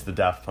Daft Punk. It's the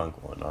Daft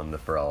Punk one on the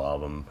Pharrell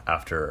album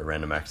after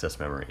Random Access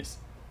Memories.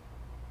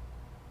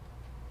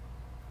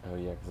 Oh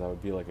yeah, because that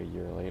would be like a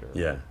year later.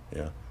 Yeah,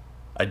 yeah.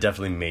 I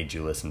definitely made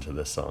you listen to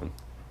this song.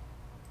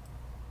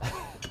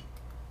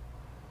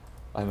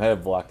 I may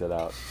have blocked it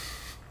out.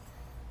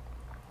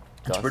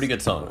 It's a pretty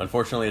good song.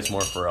 Unfortunately, it's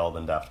more Pharrell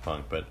than Daft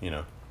Punk, but, you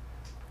know,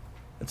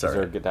 it's Is there a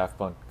alright. good Daft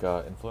Punk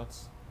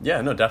influence?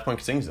 Yeah, no, Daft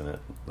Punk sings in it.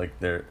 Like,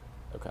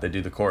 Okay. they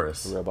do the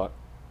chorus. The robot?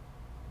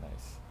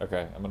 Nice.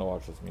 Okay, I'm gonna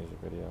watch this music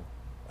video.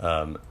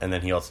 And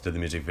then he also did the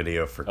music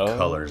video for Oh.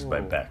 Colors by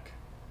Beck.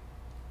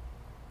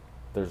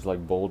 There's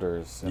like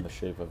boulders in the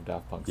shape of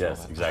Daft Punk's Yes,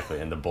 helmet. exactly.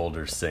 And the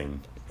boulders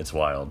sing. It's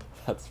wild.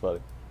 That's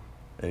funny.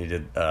 And he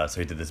did, so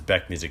he did this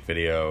Beck music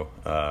video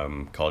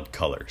called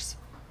Colors.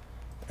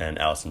 And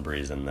Alison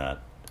Brie's in that.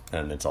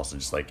 And it's also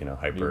just like, you know,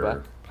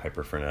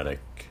 hyper frenetic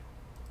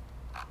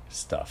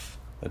stuff.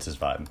 That's his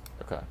vibe.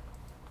 Okay.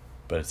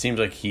 But it seems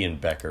like he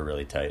and Beck are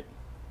really tight.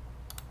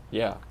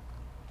 Yeah.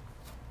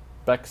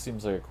 Beck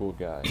seems like a cool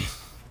guy.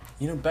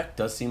 You know, Beck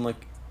does seem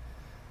like...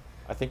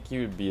 I think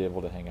you would be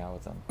able to hang out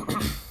with him.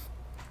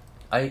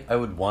 I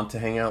would want to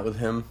hang out with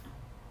him.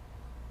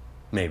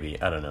 Maybe.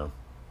 I don't know.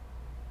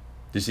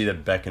 Did you see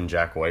that Beck and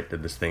Jack White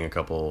did this thing a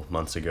couple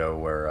months ago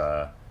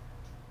where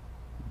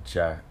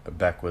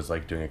Beck was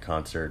like doing a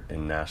concert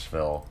in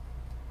Nashville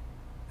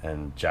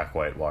and Jack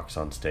White walks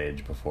on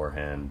stage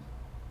beforehand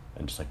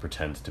and just like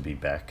pretends to be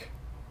Beck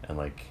and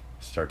like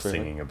starts Really?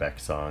 singing a Beck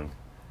song.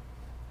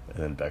 And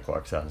then Beck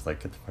walks out and is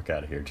like, "Get the fuck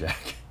out of here,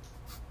 Jack."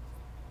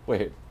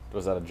 Wait,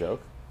 was that a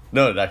joke?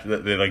 No,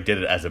 they like did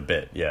it as a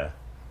bit, yeah.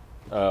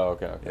 Oh,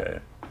 okay. Yeah, yeah.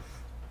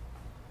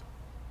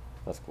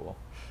 That's cool.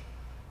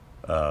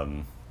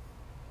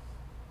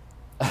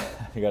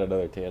 You got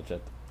another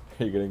tangent.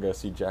 Are you gonna go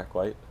see Jack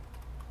White?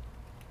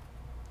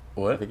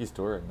 What? I think he's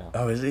touring now.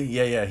 Oh, is he?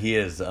 Yeah, he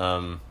is.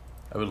 I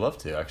would love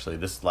to, actually.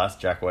 This last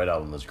Jack White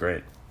album was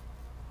great.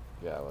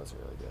 Yeah, it was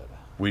really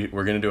good.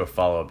 We're going to do a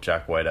follow-up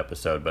Jack White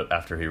episode, but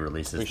after he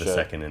releases We the should.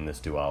 second in this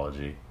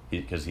duology.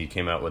 Because he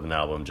came out with an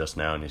album just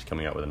now, and he's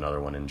coming out with another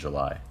one in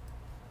July.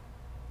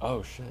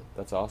 Oh shit,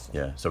 that's awesome.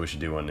 Yeah, so we should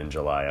do one in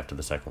July after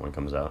the second one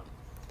comes out.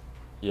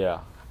 Yeah.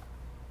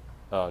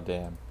 Oh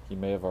damn, he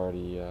may have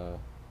already. Oh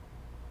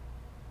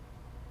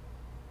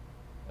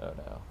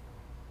no.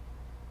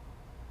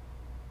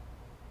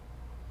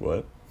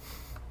 What?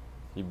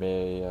 He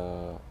may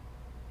have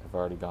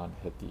already gone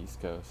hit the East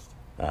Coast.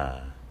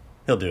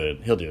 He'll do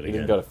it. He'll do it He again.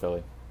 didn't go to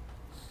Philly.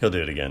 He'll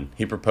do it again.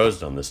 He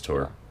proposed on this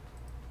tour,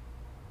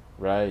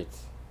 Right.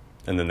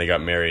 and then they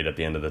got married at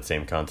the end of that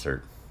same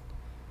concert.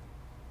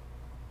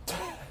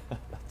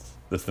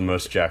 That's the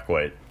most Jack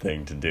White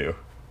thing to do.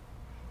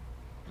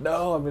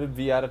 No, I'm gonna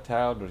be out of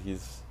town, but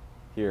he's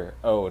here.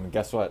 Oh, and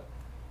guess what?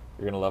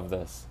 You're gonna love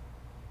this.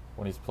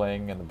 When he's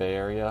playing in the Bay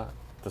Area,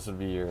 this would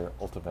be your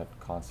ultimate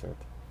concert.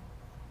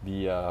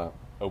 The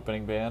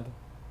opening band,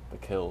 The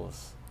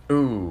Kills.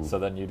 Ooh. So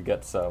then you'd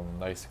get some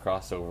nice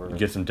crossover. You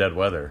get some Dead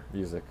Weather.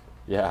 Music.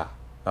 Yeah.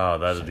 Oh,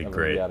 that'd be I'm gonna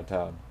great. be out of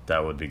town.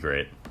 That would be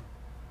great.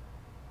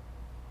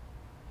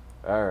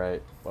 All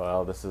right.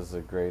 Well, this is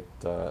a great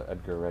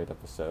Edgar Wright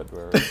episode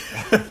where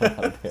we're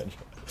on a tangent.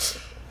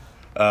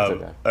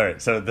 Okay. All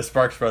right, so the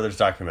Sparks Brothers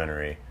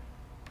documentary.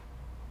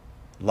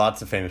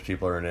 Lots of famous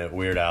people are in it.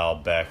 Weird Al,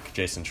 Beck,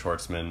 Jason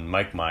Schwartzman,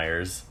 Mike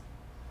Myers.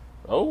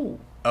 Oh.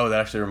 Oh,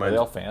 that actually Are reminds they me.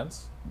 all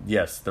fans?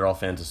 Yes, they're all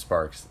fans of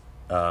Sparks.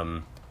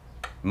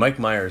 Mike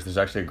Myers, there's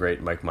actually a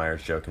great Mike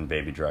Myers joke in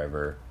Baby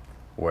Driver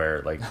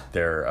where, like,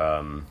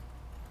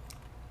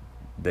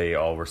 they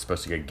all were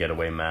supposed to get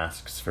getaway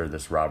masks for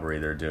this robbery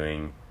they're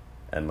doing,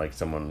 and, like,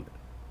 someone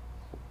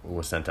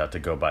was sent out to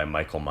go buy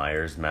Michael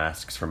Myers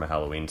masks from a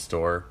Halloween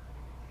store,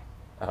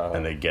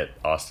 and they get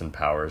Austin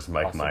Powers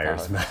Mike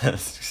Myers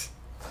masks.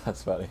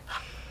 That's funny.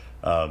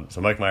 So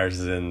Mike Myers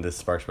is in this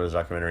Sparks Brothers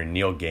documentary.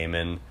 Neil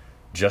Gaiman,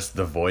 just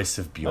the voice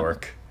of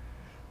Bjork.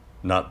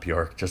 Not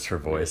Bjork, just her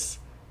voice.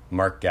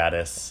 Mark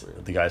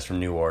Gatiss, the guys from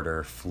New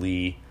Order,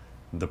 Flea,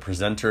 the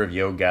presenter of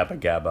Yo Gabba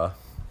Gabba,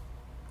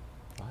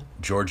 What?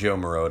 Giorgio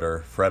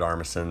Moroder, Fred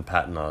Armisen,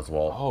 Patton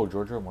Oswalt. Oh,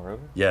 Giorgio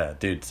Moroder? Yeah,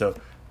 dude. So,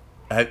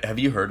 have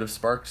you heard of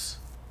Sparks?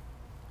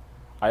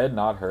 I had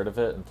not heard of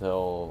it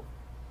until,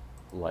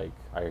 like,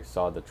 I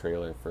saw the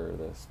trailer for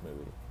this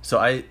movie. So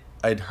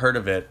I'd heard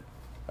of it.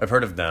 I've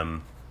heard of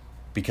them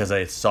because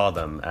I saw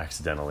them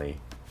accidentally.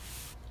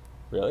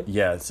 Really?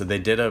 Yeah, so they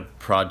did a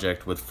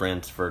project with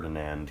Franz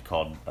Ferdinand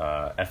called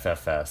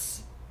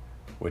FFS,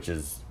 which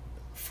is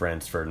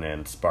Franz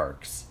Ferdinand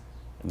Sparks.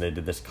 And they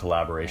did this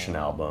collaboration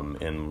album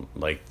in,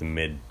 like, the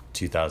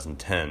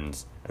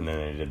mid-2010s, and then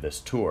they did this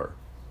tour.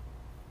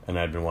 And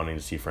I'd been wanting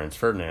to see Franz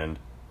Ferdinand,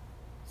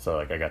 so,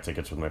 like, I got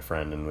tickets with my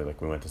friend, and we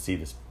went to see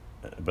this.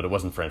 But it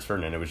wasn't Franz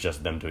Ferdinand, it was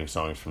just them doing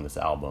songs from this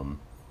album.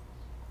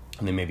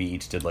 And they maybe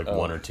each did, like,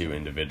 one or two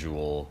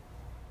individual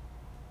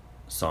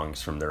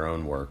songs from their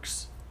own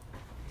works.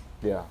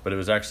 Yeah. But it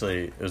was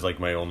like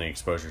my only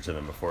exposure to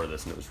them before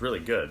this, and it was really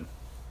good.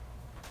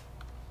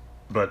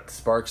 But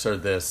Sparks are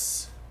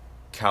this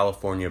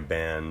California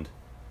band.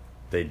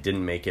 They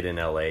didn't make it in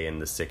LA in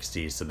the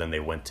 60s, so then they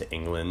went to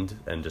England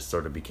and just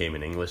sort of became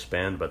an English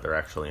band, but they're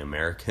actually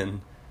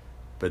American.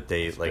 But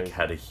they That's like crazy.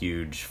 had a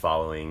huge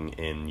following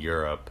in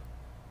Europe.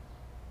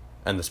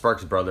 And the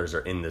Sparks brothers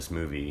are in this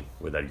movie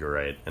with Edgar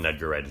Wright, and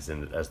Edgar Wright is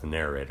in it as the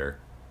narrator.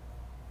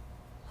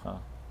 Huh.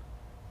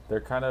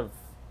 They're kind of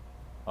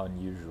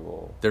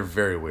unusual. They're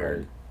very weird.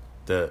 Right.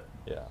 The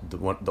Yeah.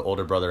 the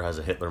older brother has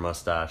a Hitler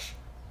mustache,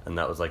 and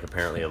that was like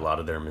apparently a lot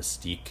of their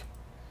mystique.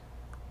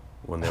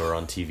 When they were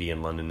on TV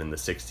in London in the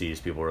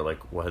 60s, people were like,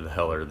 why the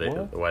hell are they,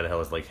 What? why the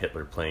hell is like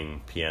Hitler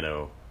playing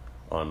piano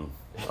on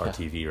our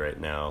TV right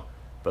now?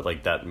 But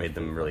like that made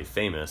them really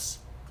famous.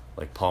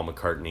 Like Paul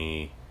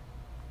McCartney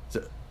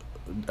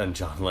and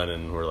John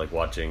Lennon were like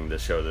watching the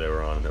show that they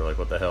were on, and they're like,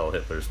 what the hell,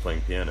 Hitler's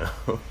playing piano.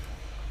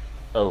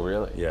 Oh,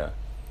 really? Yeah.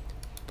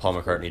 Paul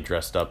McCartney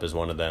dressed up as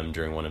one of them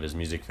during one of his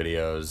music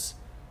videos.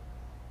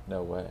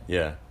 No way.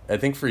 Yeah. I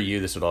think for you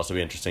this would also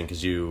be interesting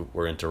because you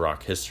were into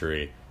rock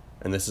history,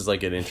 and this is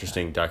like an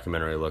interesting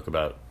documentary look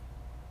about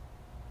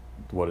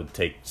what it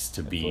takes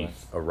to be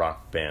Influence. a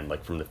rock band,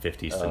 like from the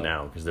 50s to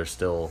now, because they're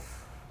still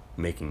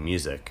making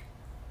music.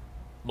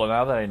 Well,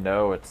 now that I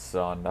know it's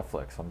on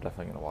Netflix, I'm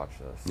definitely going to watch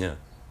this. Yeah.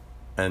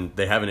 And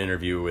they have an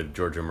interview with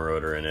Giorgio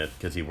Moroder in it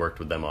because he worked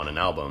with them on an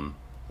album,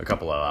 a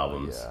couple of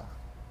albums. Yeah.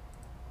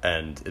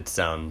 And it's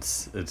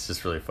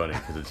just really funny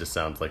because it just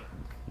sounds like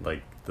the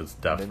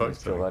Daft My name Punk is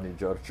song. Giovanni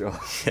Giorgio.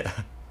 Yeah.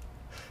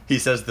 He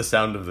says the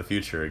sound of the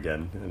future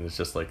again, and it's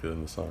just like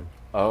in the song.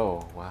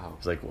 Oh, wow.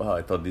 It's like, wow,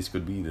 I thought this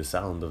could be the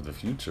sound of the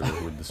future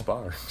with the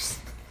Sparks.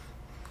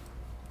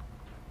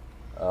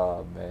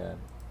 Oh, man.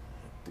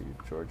 Dude,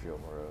 Giorgio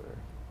Moroder.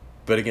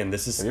 But again,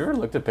 this is... Have you ever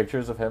looked at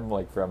pictures of him,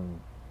 like,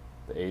 from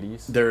the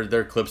 80s? There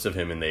are clips of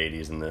him in the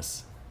 80s in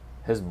this.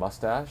 His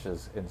mustache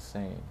is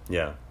insane.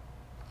 Yeah.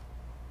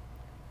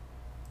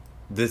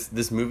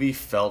 This movie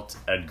felt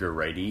Edgar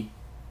Wrighty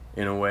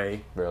in a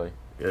way. Really?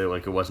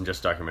 Like, it wasn't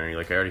just documentary.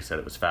 Like I already said,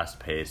 it was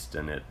fast-paced,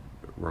 and it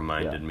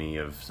reminded Yeah. me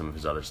of some of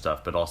his other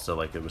stuff. But also,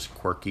 like, it was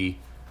quirky.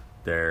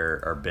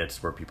 There are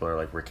bits where people are,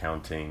 like,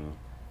 recounting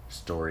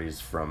stories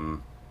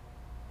from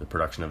the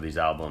production of these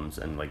albums,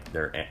 and, like,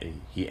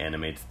 he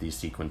animates these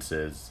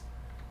sequences.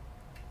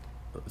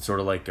 Sort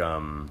of like, you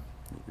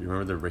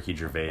remember the Ricky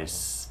Gervais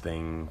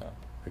thing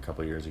a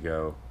couple of years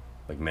ago?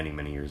 Like, many,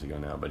 many years ago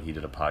now. But he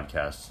did a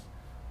podcast,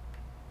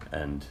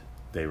 and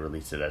they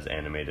released it as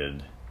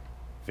animated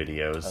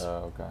videos.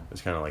 Oh, okay.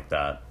 It's kind of like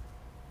that.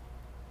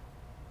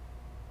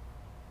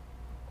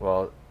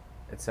 Well,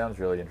 it sounds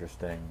really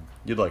interesting.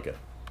 You'd like it.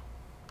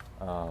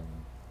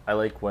 I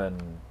like when,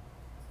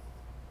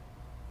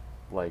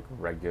 like,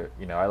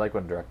 I like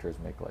when directors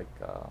make, like,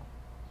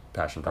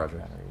 passion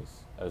project. documentaries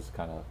as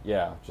kind of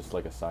just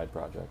like a side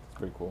project. It's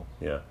pretty cool.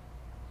 Yeah.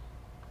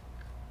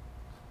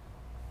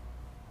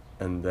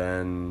 And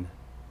then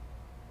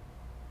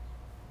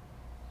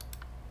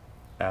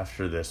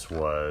after this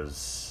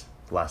was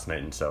Last Night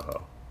in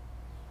Soho.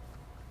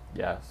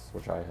 Yes,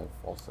 which I have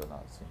also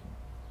not seen.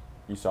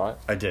 You saw it?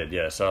 I did,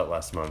 yeah. I saw it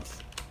last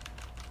month.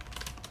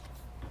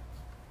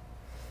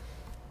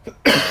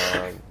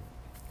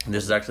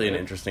 This is actually an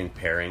interesting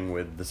pairing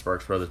with the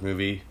Sparks Brothers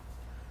movie,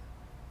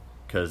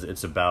 because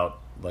it's about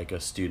like a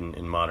student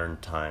in modern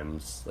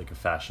times, like a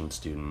fashion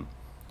student,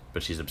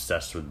 but she's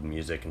obsessed with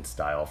music and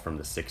style from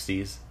the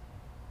 60s.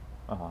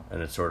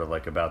 And it's sort of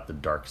like about the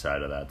dark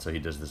side of that. So he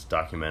does this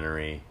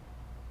documentary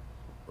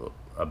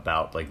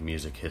about like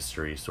music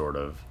history, sort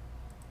of,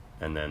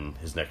 and then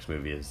his next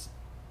movie is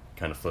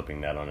kind of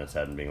flipping that on its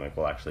head and being like,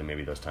 well, actually,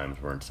 maybe those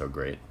times weren't so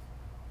great.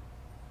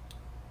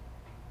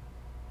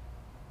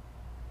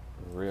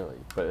 Really?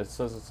 But it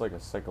says it's like a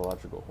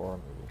psychological horror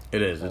movie.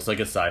 It is. It's like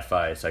a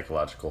sci-fi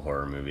psychological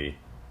horror movie.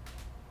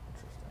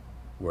 Interesting.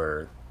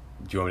 Where,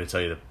 do you want me to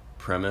tell you the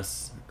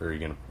premise, or are you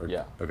gonna?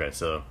 Yeah. Okay,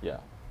 so yeah,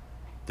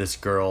 this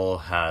girl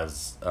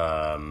has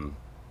some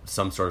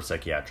sort of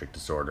psychiatric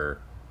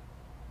disorder,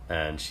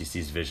 and she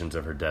sees visions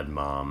of her dead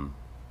mom,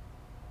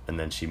 and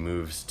then she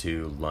moves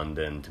to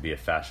London to be a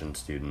fashion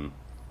student,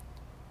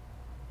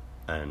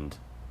 and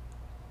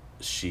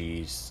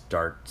she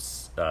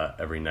starts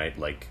every night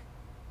like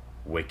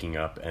waking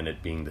up and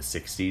it being the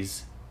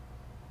 60s.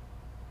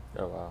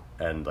 Oh wow.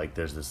 And like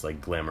there's this like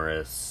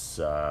glamorous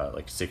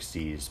like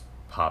 60s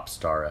pop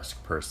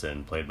star-esque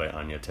person played by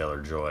Anya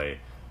Taylor-Joy,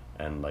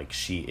 and like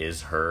she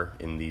is her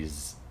in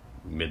these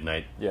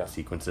midnight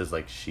sequences.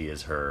 Like she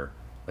is her,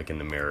 like in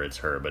the mirror it's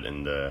her, but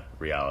in the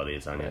reality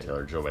it's Anya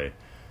Taylor-Joy.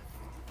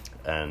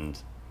 And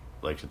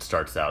like it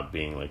starts out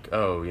being like,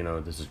 oh, you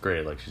know, this is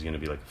great, like she's gonna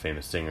be like a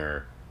famous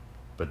singer,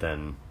 but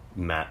then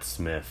Matt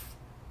Smith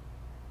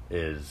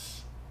is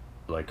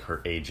like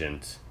her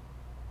agent.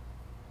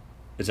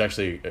 It's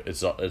actually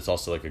it's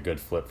also like a good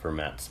flip for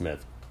Matt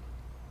Smith.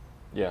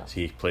 Yeah.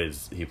 He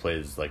plays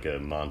like a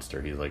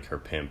monster. He's like her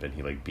pimp, and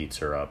he like beats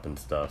her up and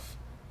stuff.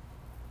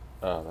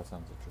 Oh, that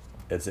sounds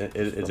interesting.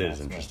 It is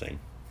interesting.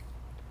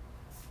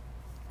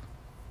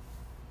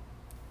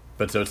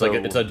 But so it's like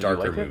it's a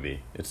darker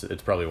movie. It's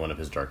probably one of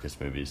his darkest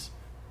movies.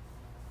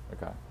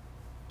 Okay.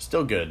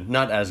 Still good.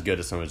 Not as good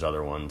as some of his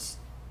other ones.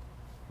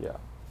 Yeah.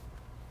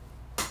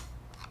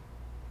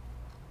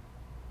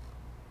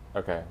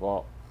 Okay,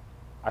 well,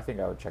 I think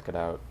I would check it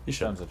out. You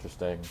should. Sounds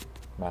interesting.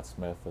 Matt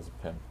Smith as a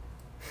pimp.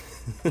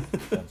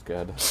 Sounds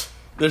good.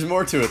 There's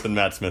more to it than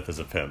Matt Smith as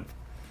a pimp.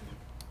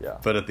 Yeah.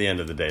 But at the end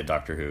of the day,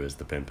 Doctor Who is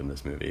the pimp in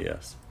this movie,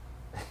 yes.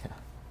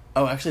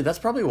 Oh, actually, that's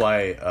probably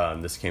why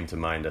this came to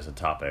mind as a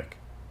topic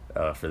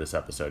for this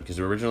episode. Because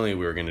originally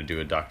we were going to do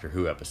a Doctor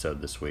Who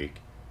episode this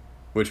week,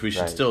 which we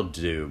should still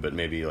do, but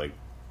maybe like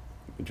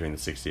during the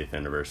 60th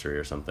anniversary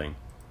or something.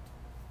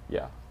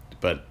 Yeah.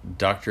 But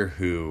Doctor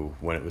Who,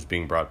 when it was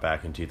being brought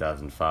back in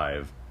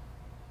 2005,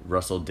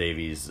 Russell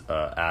Davies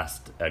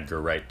asked Edgar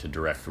Wright to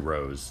direct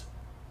Rose,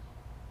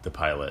 the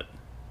pilot.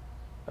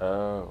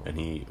 Oh. And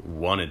he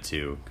wanted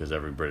to, because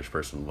every British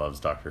person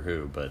loves Doctor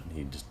Who, but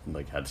he just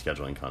like had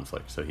scheduling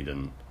conflicts, so he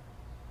didn't.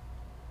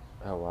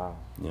 Oh, wow.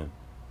 Yeah.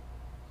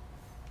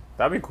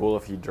 That'd be cool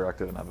if he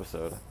directed an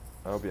episode.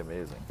 That would be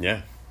amazing.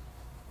 Yeah.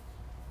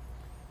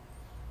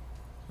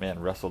 Man,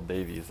 Russell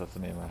Davies, that's a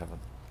name I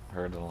haven't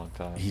heard in a long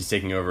time. He's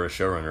taking over as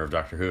showrunner of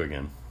Doctor Who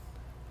again.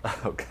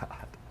 Oh,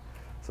 God.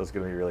 So it's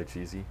going to be really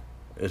cheesy?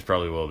 It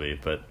probably will be,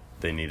 but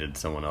they needed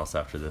someone else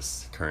after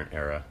this current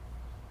era.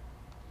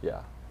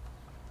 Yeah.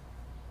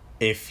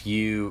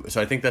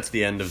 So I think that's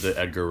the end of the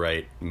Edgar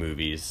Wright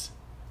movies.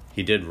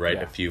 He did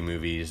write a few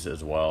movies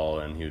as well,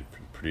 and he was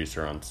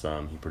producer on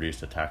some. He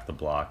produced Attack the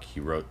Block.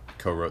 He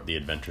co-wrote The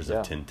Adventures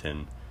of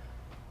Tintin.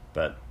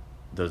 But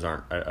those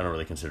aren't, I don't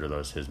really consider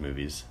those his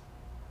movies.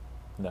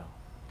 No.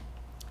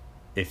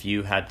 If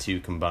you had to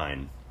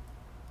combine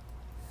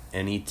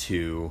any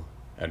two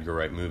Edgar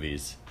Wright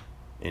movies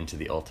into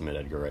the ultimate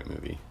Edgar Wright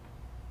movie,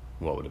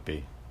 what would it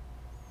be?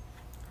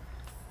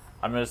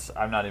 I'm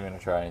not even gonna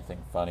try anything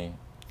funny.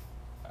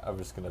 I'm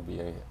just gonna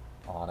be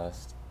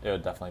honest. It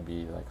would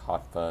definitely be like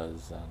Hot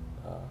Fuzz,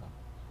 and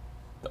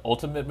the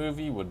ultimate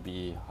movie would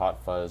be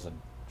Hot Fuzz and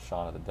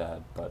Shaun of the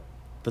Dead. But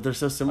they're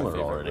so similar my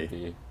favorite already. Would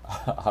be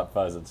Hot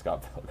Fuzz and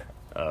Scott Pilgrim.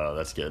 Oh,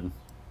 that's good.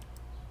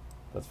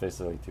 That's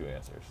basically two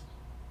answers.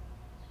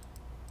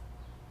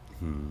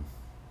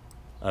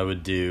 I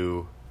would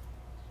do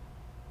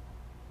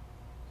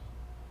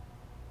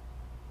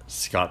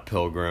Scott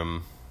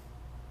Pilgrim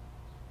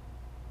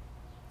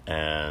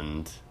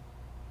and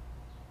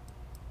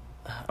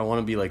I want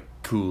to be like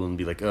cool and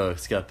be like, oh,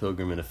 Scott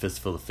Pilgrim and a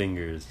fistful of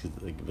fingers,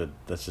 but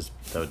that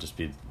would just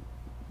be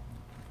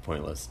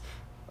pointless.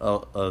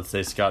 I'll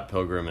say Scott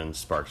Pilgrim and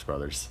Sparks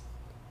Brothers.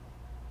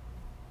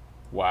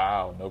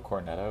 Wow, no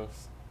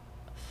Cornettos?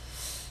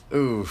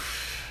 Ooh.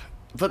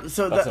 But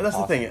so that's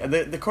the thing.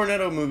 The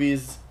Cornetto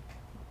movies,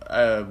 we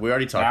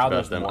already talked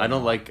about them. I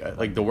don't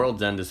like The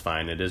World's End is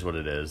fine. It is what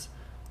it is.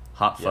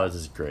 Hot Yeah. Fuzz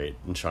is great,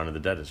 and Shaun of the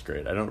Dead is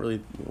great. I don't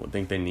really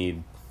think they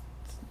need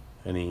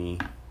any.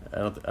 I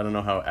don't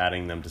know how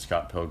adding them to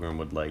Scott Pilgrim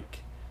would like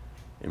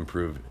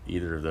improve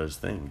either of those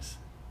things.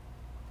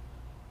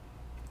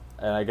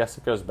 And I guess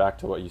it goes back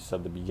to what you said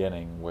at the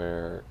beginning,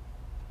 where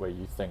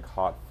you think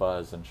Hot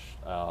Fuzz and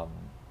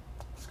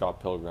Scott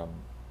Pilgrim.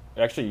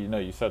 Actually,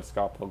 you said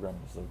Scott Pilgrim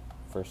is the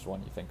first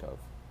one you think of,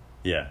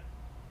 Yeah,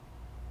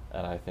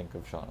 and I think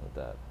of Shaun of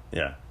the Dead.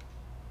 yeah.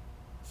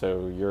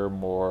 So you're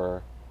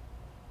more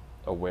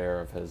aware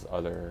of his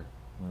other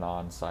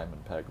non-Simon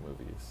Pegg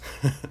movies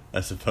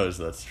I suppose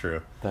that's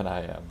true. than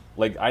I am.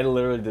 Like, I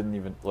literally didn't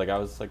even, like, I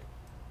was like,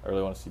 I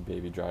really want to see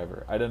Baby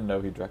Driver. I didn't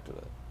know he directed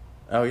it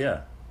Oh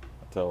yeah,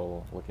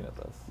 until looking at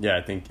this. yeah.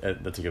 I think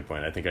that's a good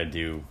point. I think I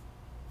do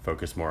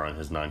focus more on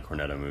his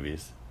non-Cornetto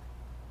movies,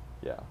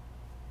 Yeah.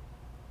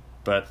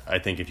 but I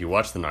think if you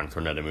watch the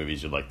non-Cornetto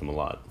movies, you'd like them a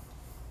lot.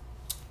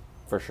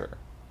 For sure.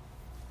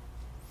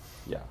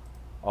 Yeah.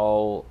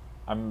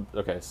 I'm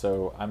okay,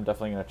 so I'm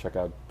definitely gonna check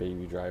out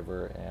Baby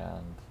Driver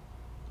and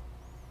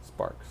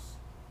Sparks.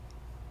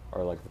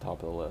 Are like the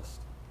top of the list.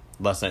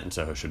 Last Night in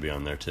Soho should be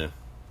on there too,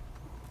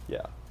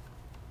 Yeah.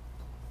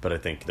 but I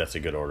think that's a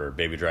good order.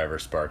 Baby Driver,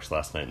 Sparks,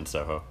 Last Night in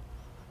Soho.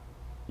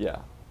 Yeah.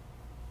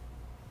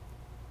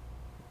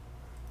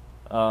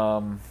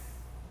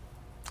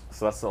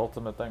 So that's the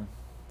ultimate thing.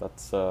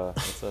 That's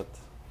it.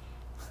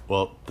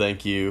 Well,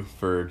 thank you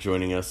for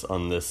joining us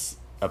on this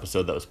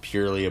episode that was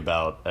purely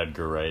about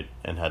Edgar Wright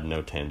and had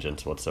no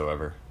tangents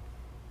whatsoever.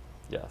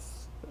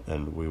 Yes.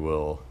 And we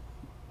will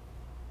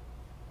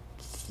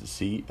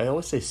see. I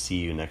always say see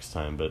you next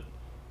time, but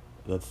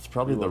that's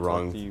probably We the will talk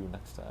wrong. to you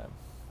next time.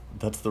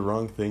 That's the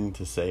wrong thing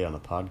to say on a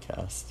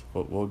podcast.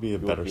 What would be a You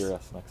better? will hear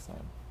us next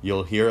time.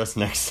 You'll hear us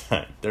next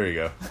time. There you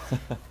go.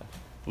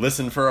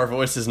 Listen for our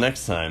voices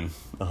next time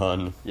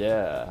on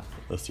Yeah.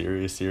 a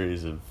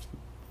series of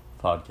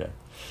podcasts.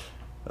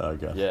 Oh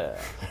god. Yeah.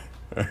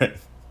 All right.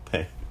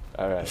 Thanks.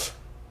 All right.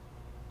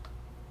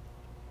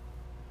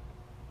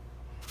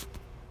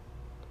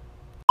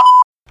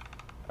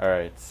 All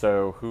right.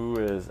 So who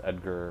is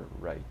Edgar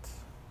Wright?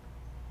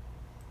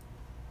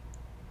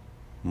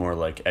 More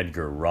like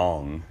Edgar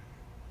Wrong.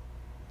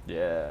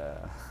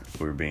 Yeah. If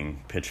we were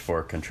being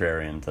pitchfork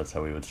contrarians, that's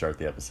how we would start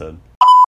the episode.